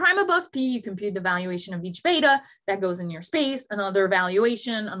another prime above P, you compute the valuation of each beta, that goes in your space, another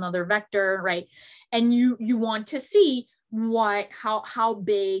valuation, another vector, right? And you want to see how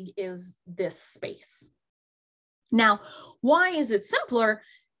big is this space. Now, why is it simpler?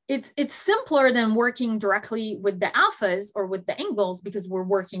 It's simpler than working directly with the alphas or with the angles because we're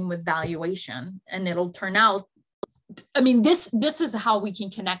working with valuation, and it'll turn out, I mean, this is how we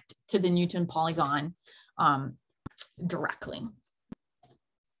can connect to the Newton polygon directly.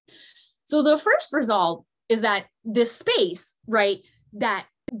 So the first result is that this space, right, that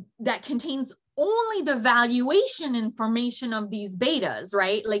contains only the valuation information of these betas,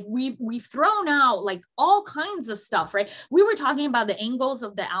 right? Like we've thrown out like all kinds of stuff, right? We were talking about the angles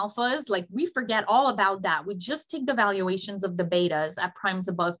of the alphas, like we forget all about that. We just take the valuations of the betas at primes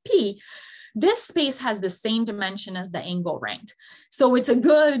above P. This space has the same dimension as the angle rank. So it's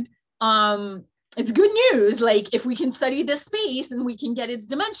good news. Like if we can study this space and we can get its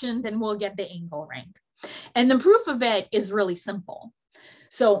dimension, then we'll get the angle rank. And the proof of it is really simple.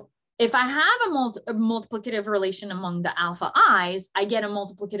 So if I have a multiplicative relation among the alpha i's, I get a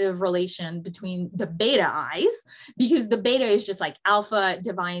multiplicative relation between the beta i's, because the beta is just like alpha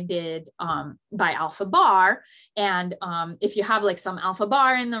divided by alpha bar. And if you have like some alpha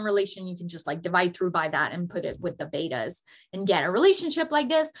bar in the relation, you can just like divide through by that and put it with the betas and get a relationship like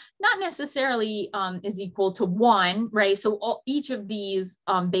this. Not necessarily is equal to 1, right? So each of these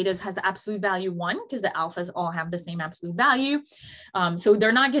betas has absolute value 1 because the alphas all have the same absolute value. So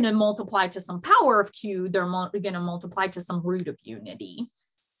they're not going to multiply to some power of Q, they're going to multiply to some root of unity.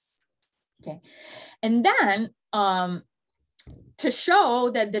 Okay, and then to show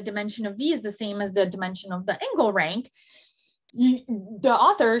that the dimension of V is the same as the dimension of the angle rank, the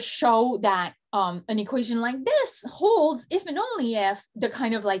authors show that an equation like this holds if and only if the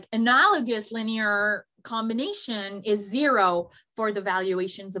kind of like analogous linear combination is 0 for the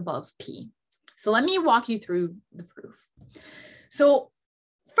valuations above P. So let me walk you through the proof. So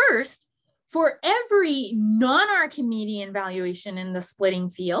first, for every non-Archimedean valuation in the splitting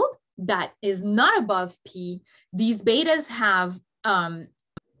field that is not above P, these betas have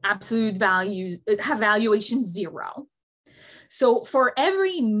absolute values, have valuation 0. So for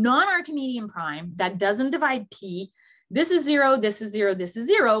every non-Archimedean prime that doesn't divide P, this is 0, this is 0, this is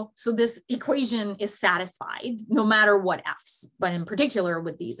 0. So this equation is satisfied no matter what F's, but in particular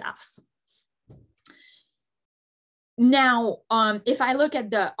with these F's. Now, if I look at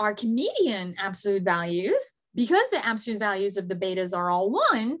the Archimedean absolute values, because the absolute values of the betas are all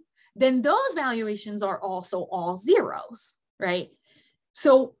 1, then those valuations are also all 0s, right?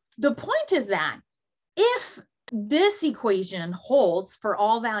 So the point is that if this equation holds for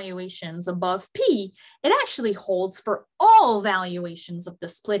all valuations above P, it actually holds for all valuations of the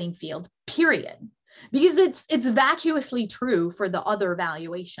splitting field, period. Because it's vacuously true for the other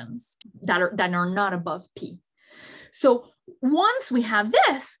valuations that are not above P. So once we have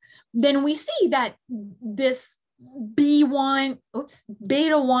this, then we see that this beta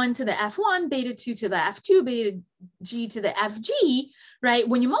 1 to the F1, beta 2 to the F2, beta G to the FG, right?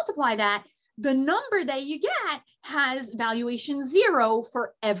 When you multiply that, the number that you get has valuation 0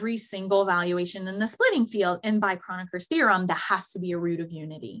 for every single valuation in the splitting field. And by Kroneker's theorem, that has to be a root of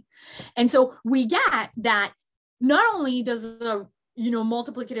unity. And so we get that not only does a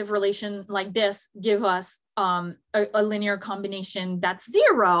multiplicative relation like this give us a linear combination that's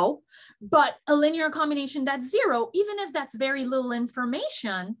 0, but a linear combination that's 0, even if that's very little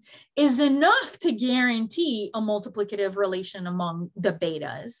information, is enough to guarantee a multiplicative relation among the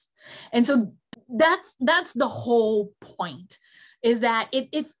betas. And so that's the whole point, is that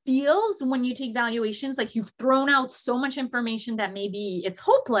it feels, when you take valuations, like you've thrown out so much information that maybe it's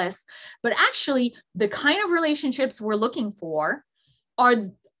hopeless, but actually the kind of relationships we're looking for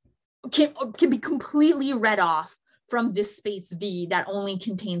can be completely read off from this space V that only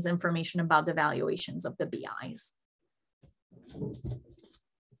contains information about the valuations of the BIs.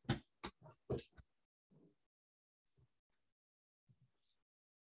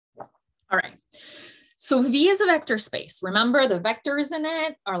 All right. So V is a vector space. Remember, the vectors in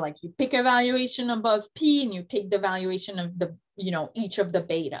it are like, you pick a valuation above P and you take the valuation of the, each of the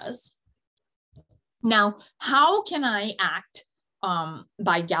betas. Now, how can I act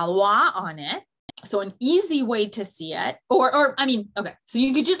by Galois on it? So an easy way to see it, okay, so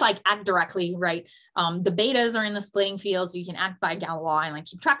you could just like act directly, right? The betas are in the splitting field, so you can act by Galois and like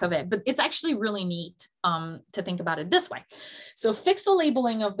keep track of it, but it's actually really neat to think about it this way. So fix the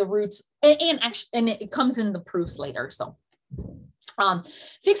labeling of the roots, and it comes in the proofs later. So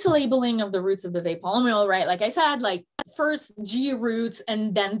fix the labeling of the roots of the V polynomial, right? Like I said, like first G roots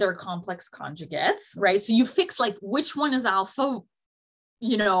and then their complex conjugates, right? So you fix like which one is alpha,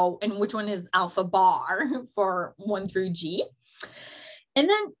 and which one is alpha bar for 1 through G. And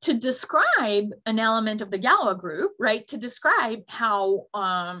then to describe an element of the Galois group, right? To describe how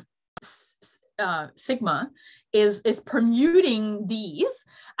sigma is permuting these,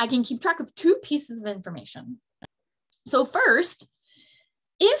 I can keep track of 2 pieces of information. So first,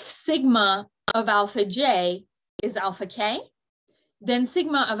 if sigma of alpha J is alpha K, then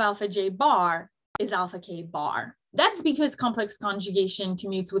sigma of alpha J bar is alpha K bar. That's because complex conjugation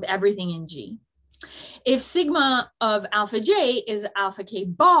commutes with everything in G. If sigma of alpha J is alpha K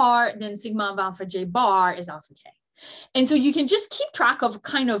bar, then sigma of alpha J bar is alpha K. And so you can just keep track of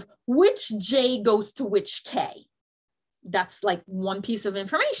kind of which J goes to which K. That's like one piece of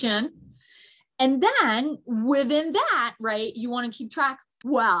information. And then within that, right, you want to keep track,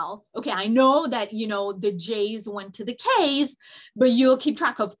 well, okay, I know that, the J's went to the K's, but you'll keep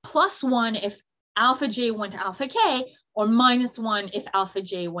track of +1 if alpha J went to alpha K, or -1 if alpha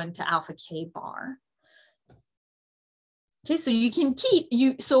J went to alpha K bar. Okay, so you can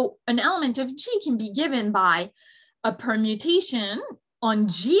so an element of G can be given by a permutation on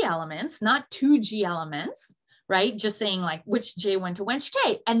G elements, not 2 G elements, right? Just saying like which J went to which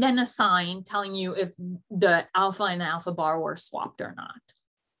K, and then a sign telling you if the alpha and the alpha bar were swapped or not.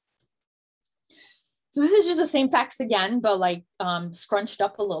 So this is just the same facts again, but like scrunched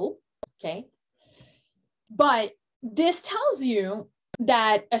up a little, okay? But this tells you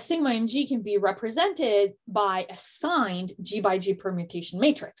that a sigma in G can be represented by a signed G by G permutation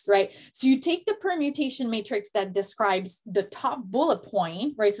matrix, right? So you take the permutation matrix that describes the top bullet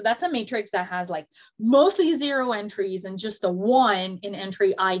point, right? So that's a matrix that has like mostly 0 entries and just a 1 in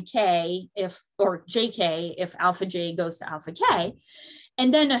entry IK or JK if alpha J goes to alpha K.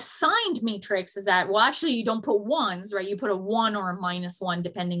 And then a signed matrix is that, well, actually you don't put 1s, right? You put a 1 or a -1,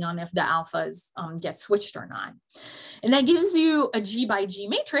 depending on if the alphas get switched or not. And that gives you a G by G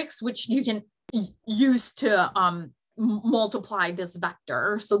matrix, which you can use to multiply this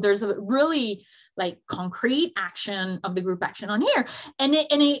vector. So there's a really like concrete action of the group action on here. And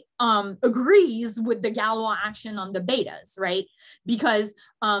it agrees with the Galois action on the betas, right? Because,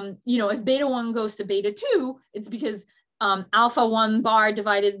 if beta 1 goes to beta 2, it's because alpha 1 bar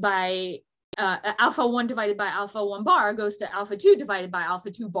divided by alpha 1 divided by alpha 1 bar goes to alpha 2 divided by alpha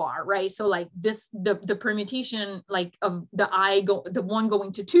 2 bar, right? So like this, the permutation like of the the 1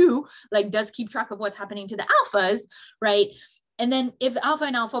 going to 2, like does keep track of what's happening to the alphas, right? And then if alpha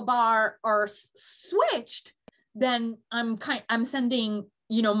and alpha bar are switched, then I'm sending,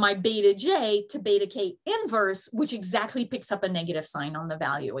 my beta J to beta K inverse, which exactly picks up a negative sign on the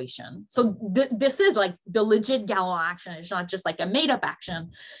valuation. So this is like the legit Galois action. It's not just like a made up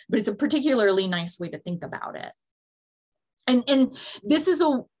action, but it's a particularly nice way to think about it. And this is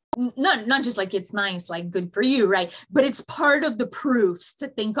not just like it's nice, like good for you, right? But it's part of the proofs to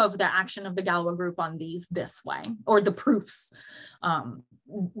think of the action of the Galois group on these this way, or the proofs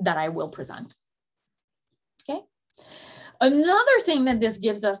that I will present. Okay. Another thing that this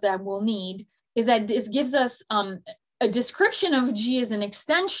gives us that we'll need is that this gives us a description of G as an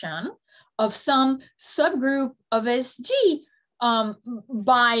extension of some subgroup of SG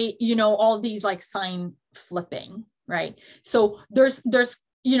by, all these like sign flipping, right? So there's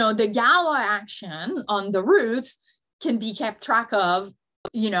the Galois action on the roots can be kept track of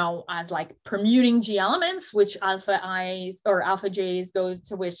as like permuting G elements, which alpha i's or alpha j's goes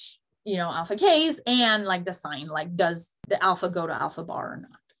to which, alpha k's, and like the sign, like does the alpha go to alpha bar or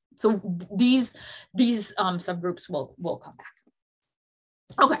not. So these subgroups will come back.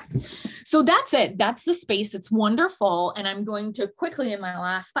 Okay, so that's it. That's the space. It's wonderful. And I'm going to quickly, in my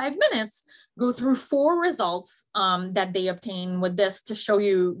last 5 minutes, go through 4 results that they obtain with this to show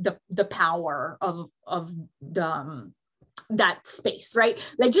you the power of that space,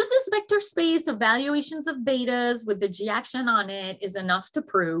 right? Like just this vector space, evaluations of betas with the G action on it is enough to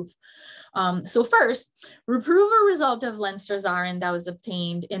prove. So first, we prove a result of Lenstra-Zarin that was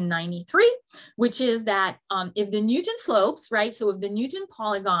obtained in 93, which is that if the Newton slopes, right? So if the Newton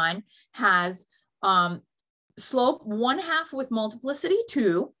polygon has slope 1/2 with multiplicity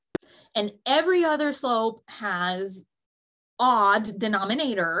 2, and every other slope has odd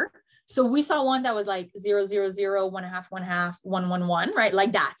denominator. So we saw one that was like 0, 0, 0, 1/2, 1/2, 1, 1, 1, right?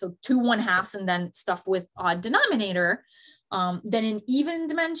 Like that. So 2 1/2s and then stuff with odd denominator. Then in even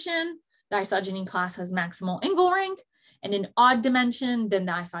dimension, the isogeny class has maximal angle rank. And in odd dimension, then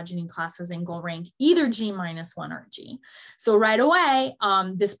the isogeny class has angle rank, either G minus 1 or G. So right away,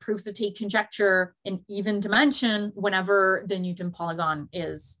 this proves the Tate conjecture in even dimension whenever the Newton polygon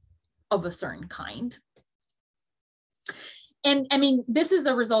is of a certain kind. And I mean, this is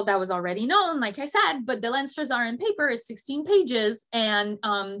a result that was already known, like I said, but the Lenstra-Zarin paper is 16 pages and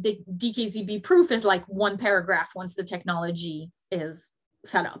the DKZB proof is like 1 paragraph once the technology is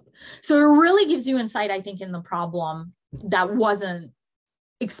set up. So it really gives you insight, I think, in the problem that wasn't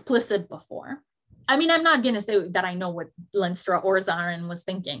explicit before. I mean, I'm not going to say that I know what Lenstra or Zarin was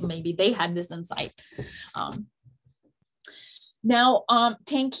thinking. Maybe they had this insight. Now,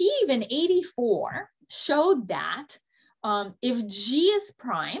 Tankiv in 84 showed that if G is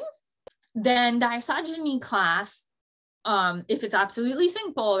prime, then the isogeny class, if it's absolutely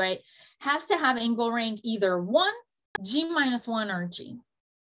simple, right, has to have angle rank either 1, G minus 1, or G.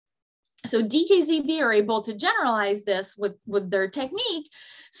 So DKZB are able to generalize this with their technique.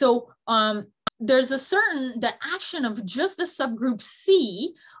 So there's the action of just the subgroup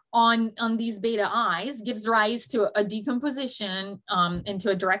C on these beta i's gives rise to a decomposition into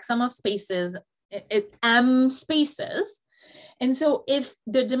a direct sum of spaces, M spaces. And so if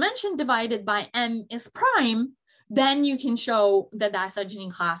the dimension divided by M is prime, then you can show that the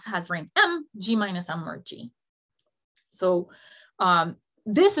isogeny class has rank M, G minus M, or G. So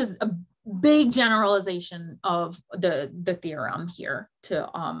this is a big generalization of the theorem here to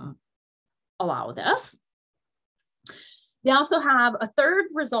allow this. They also have a third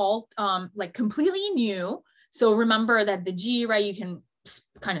result, like completely new. So remember that the G, right, you can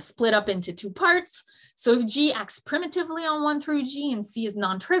kind of split up into 2 parts. So if G acts primitively on 1 through G and C is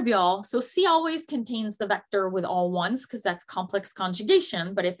non-trivial, so C always contains the vector with all ones because that's complex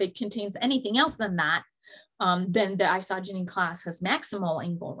conjugation. But if it contains anything else than that, then the isogeny class has maximal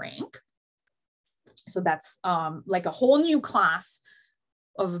angle rank. So that's like a whole new class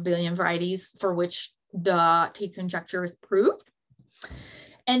of abelian varieties for which the Tate conjecture is proved.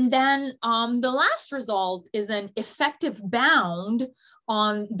 And then the last result is an effective bound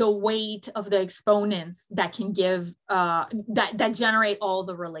on the weight of the exponents that can give, that generate all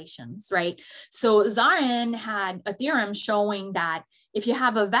the relations, right? So Zarin had a theorem showing that if you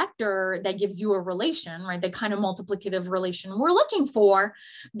have a vector that gives you a relation, right, the kind of multiplicative relation we're looking for,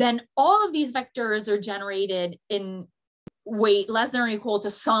 then all of these vectors are generated in weight less than or equal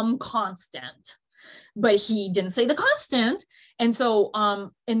to some constant. But he didn't say the constant. And so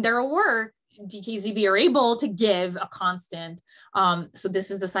in their work, DKZB are able to give a constant. So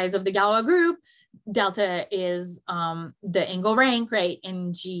this is the size of the Galois group. Delta is the angle rank, right?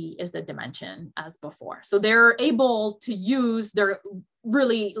 And G is the dimension as before. So they're able to use their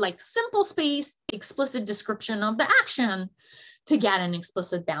really like simple space, explicit description of the action to get an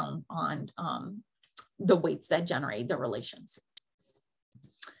explicit bound on the weights that generate the relations.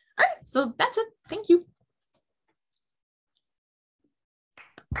 All right, so that's it. Thank you.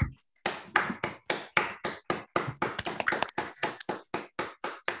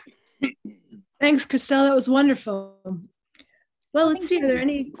 Thanks, Christelle. That was wonderful. Well, let's see. Are there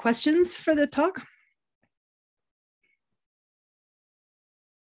any questions for the talk?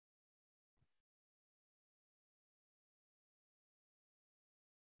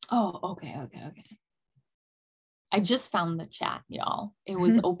 Oh, okay. I just found the chat, y'all. It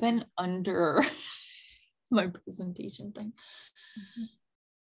was open under my presentation thing.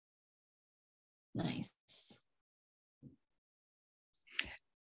 Nice.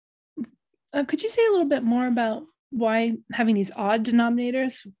 Could you say a little bit more about why having these odd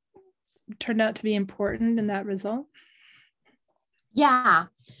denominators turned out to be important in that result? Yeah.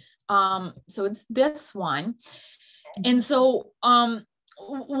 So it's this one. And so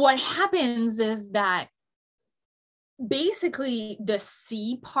what happens is that basically the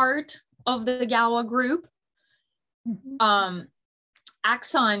C part of the Galois group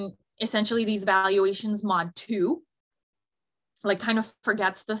acts on essentially these valuations mod 2, like kind of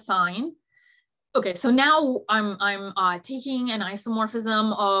forgets the sign. Okay, so now I'm taking an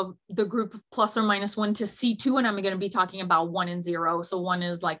isomorphism of the group of plus or minus 1 to C2, and I'm going to be talking about 1 and 0. So 1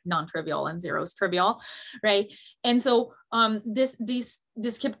 is like non-trivial and 0 is trivial, right? And so this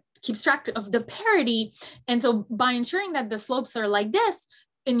keeps track of the parity. And so by ensuring that the slopes are like this,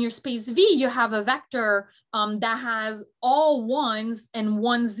 in your space V, you have a vector that has all ones and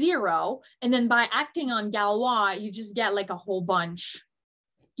 1, 0. And then by acting on Galois, you just get like a whole bunch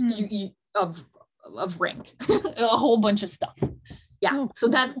of rank, a whole bunch of stuff. Yeah. So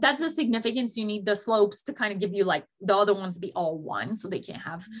that's the significance. You need the slopes to kind of give you like the other ones be all 1, so they can't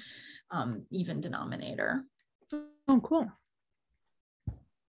have even denominator. Oh, cool.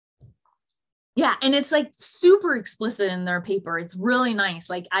 Yeah. And it's like super explicit in their paper. It's really nice.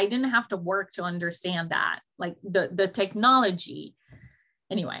 Like I didn't have to work to understand that, like the technology.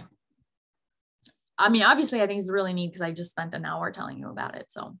 Anyway, I mean, obviously I think it's really neat because I just spent an hour telling you about it.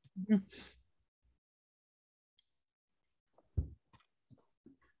 So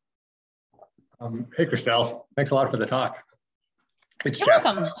hey, Christelle, thanks a lot for the talk. It's You're Jeff.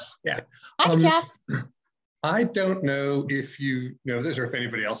 welcome. Yeah. Hi, Jeff. I don't know if you know this or if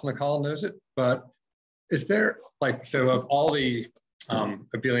anybody else on the call knows it, but is there like, so of all the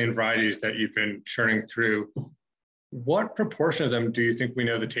abelian varieties that you've been churning through, what proportion of them do you think we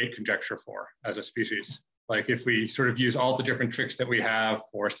know the Tate conjecture for as a species? Like if we sort of use all the different tricks that we have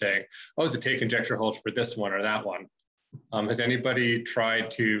for saying, oh, the Tate conjecture holds for this one or that one. Has anybody tried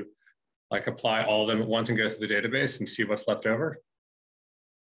to like apply all of them at once and go through the database and see what's left over?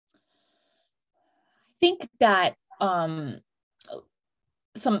 I think that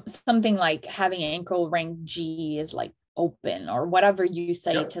something like having angle rank G is like open or whatever you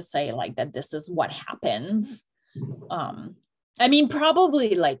say to say like that this is what happens. I mean,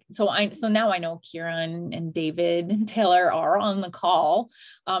 probably like, so now I know Kieran and David and Taylor are on the call.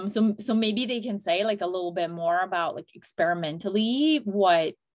 So maybe they can say like a little bit more about like experimentally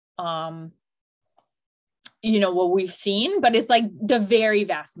what, what we've seen, but it's like the very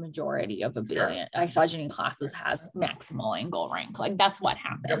vast majority of abelian isogeny classes has maximal angle rank. Like that's what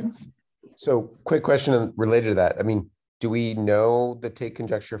happens. So quick question related to that. I mean, do we know the Tate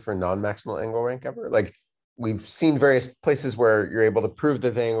conjecture for non-maximal angle rank ever? Like we've seen various places where you're able to prove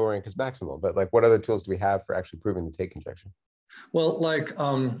that the angle rank is maximal, but like what other tools do we have for actually proving the Tate conjecture? Well, like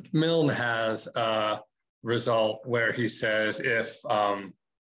Milne has a result where he says if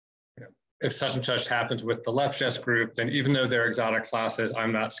such and such happens with the left chest group, then even though they're exotic classes,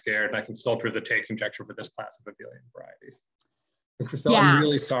 I'm not scared. And I can still prove the Tate conjecture for this class of abelian varieties. And Christelle, I'm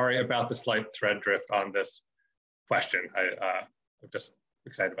really sorry about the slight thread drift on this question. I'm just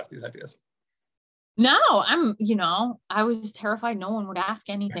excited about these ideas. No, I was terrified no one would ask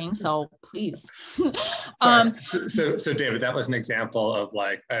anything. So please. So David, that was an example of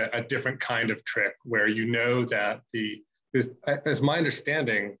like a different kind of trick where that as my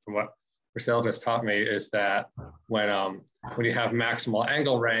understanding from what Christelle just taught me is that when you have maximal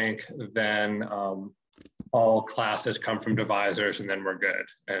angle rank, then all classes come from divisors and then we're good.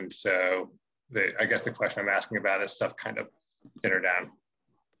 And so I guess the question I'm asking about is stuff kind of thinner down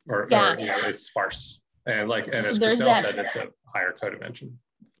or is sparse. And as Christelle said, it's a higher codimension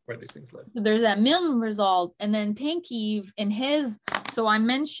where these things live. So there's that Milne result, and then Tankeev in his, so I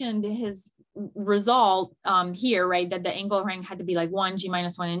mentioned his result here, right, that the angle rank had to be like 1, G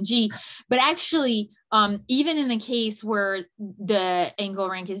minus 1, and G. But actually, even in the case where the angle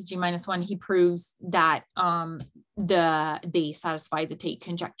rank is G minus 1, he proves that they satisfy the Tate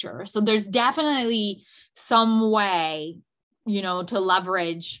conjecture. So there's definitely some way, to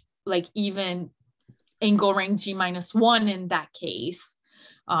leverage like even angle rank G minus 1 in that case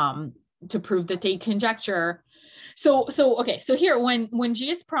to prove the Tate conjecture. So here when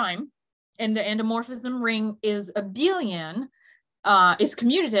G is prime and the endomorphism ring is abelian, is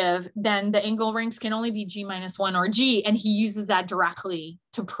commutative, then the angle ranks can only be G minus 1 or G, and he uses that directly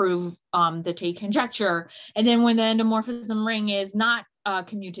to prove the Tate conjecture. And then when the endomorphism ring is not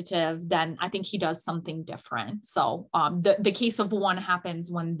commutative, then I think he does something different. So the case of 1 happens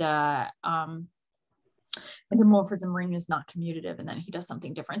when the endomorphism ring is not commutative, and then he does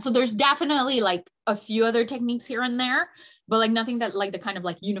something different. So there's definitely like a few other techniques here and there, but like nothing that like the kind of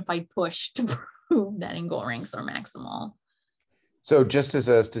like unified push to prove that angle ranks are maximal. So just as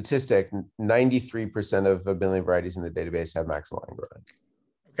a statistic, 93% of abelian varieties in the database have maximal angle rank.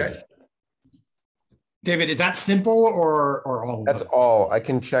 Okay. David, is that simple or all of That's them? all. I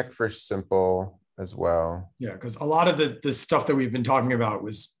can check for simple as well. Yeah, because a lot of the stuff that we've been talking about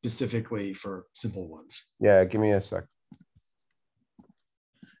was specifically for simple ones. Yeah, give me a sec.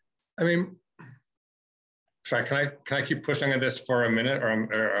 I mean, sorry, can I keep pushing on this for a minute, or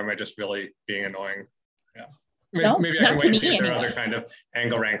am I just really being annoying? Yeah. I mean, No, maybe I not can to wait and me see if there are anyway. other kind of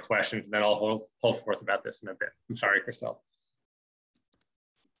angle rank questions, and then I'll hold forth about this in a bit. I'm sorry, Christelle.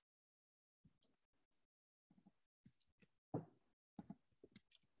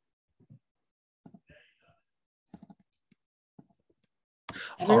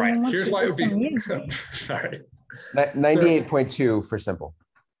 All right, Everyone wants here's to why it would hear from be, you. sorry. 98.2 for simple.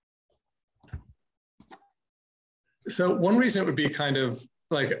 So one reason it would be kind of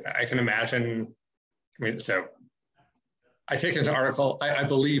like, I can imagine, I mean, so I take into article, I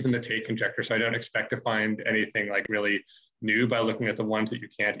believe in the Tate conjecture, so I don't expect to find anything like really new by looking at the ones that you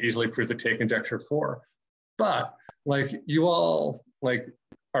can't easily prove the Tate conjecture for. But like you all like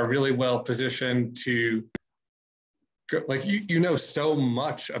are really well positioned to go, like you know so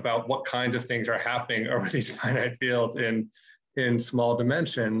much about what kinds of things are happening over these finite fields in small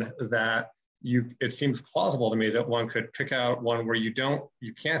dimension that it seems plausible to me that one could pick out one where you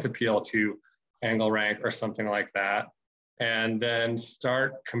can't appeal to angle rank or something like that, and then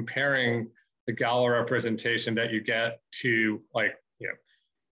start comparing the Galois representation that you get to, like, you know,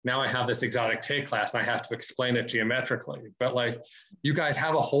 now I have this exotic Tate class and I have to explain it geometrically, but like you guys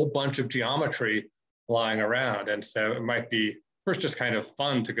have a whole bunch of geometry lying around. And so it might be first just kind of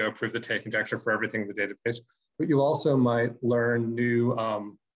fun to go prove the Tate conjecture for everything in the database, but you also might learn new,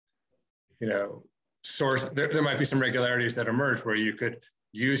 you know, there might be some regularities that emerge where you could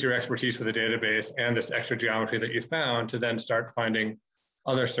use your expertise with the database and this extra geometry that you found to then start finding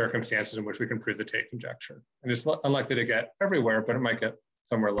other circumstances in which we can prove the Tate conjecture. And it's unlikely to get everywhere, but it might get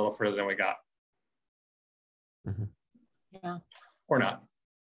somewhere a little further than we got. Mm-hmm. Yeah. Or not.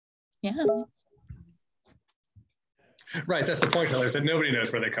 Yeah. Right, that's the point, Taylor, is that nobody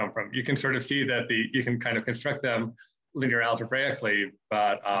knows where they come from. You can sort of see that you can kind of construct them linear algebraically,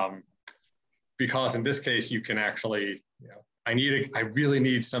 but because in this case, you can actually, you know, I really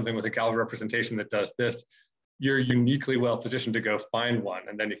need something with a Galois representation that does this. You're uniquely well positioned to go find one,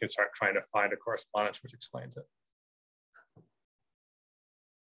 and then you can start trying to find a correspondence which explains it.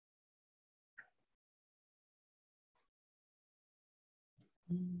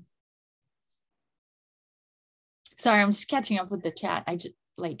 Sorry, I'm just catching up with the chat. I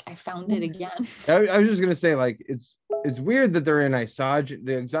found it again. I was just gonna say, like, it's weird that they're in isogeny.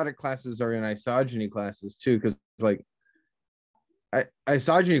 The exotic classes are in isogeny classes too, because like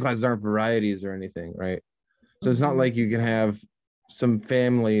isogeny classes aren't varieties or anything, right? So it's not like you can have some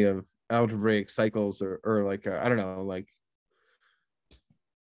family of algebraic cycles or like I don't know, like,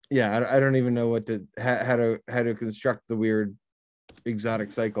 yeah, I don't even know what to how to construct the weird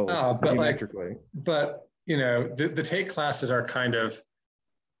exotic cycles geometrically. But you know, the Tate classes are kind of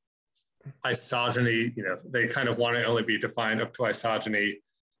isogeny, you know, they kind of want to only be defined up to isogeny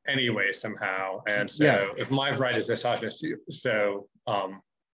anyway somehow. And so yeah, if my variety is isogynous, so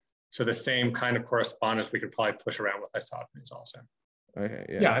the same kind of correspondence we could probably push around with isogenies also.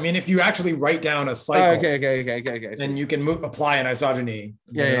 Okay, yeah. I mean, if you actually write down a cycle, okay, then you can apply an isogeny.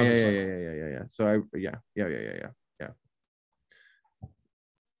 Yeah. So yeah.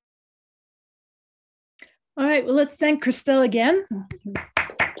 All right, well, let's thank Christelle again.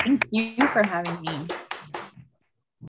 Thank you for having me.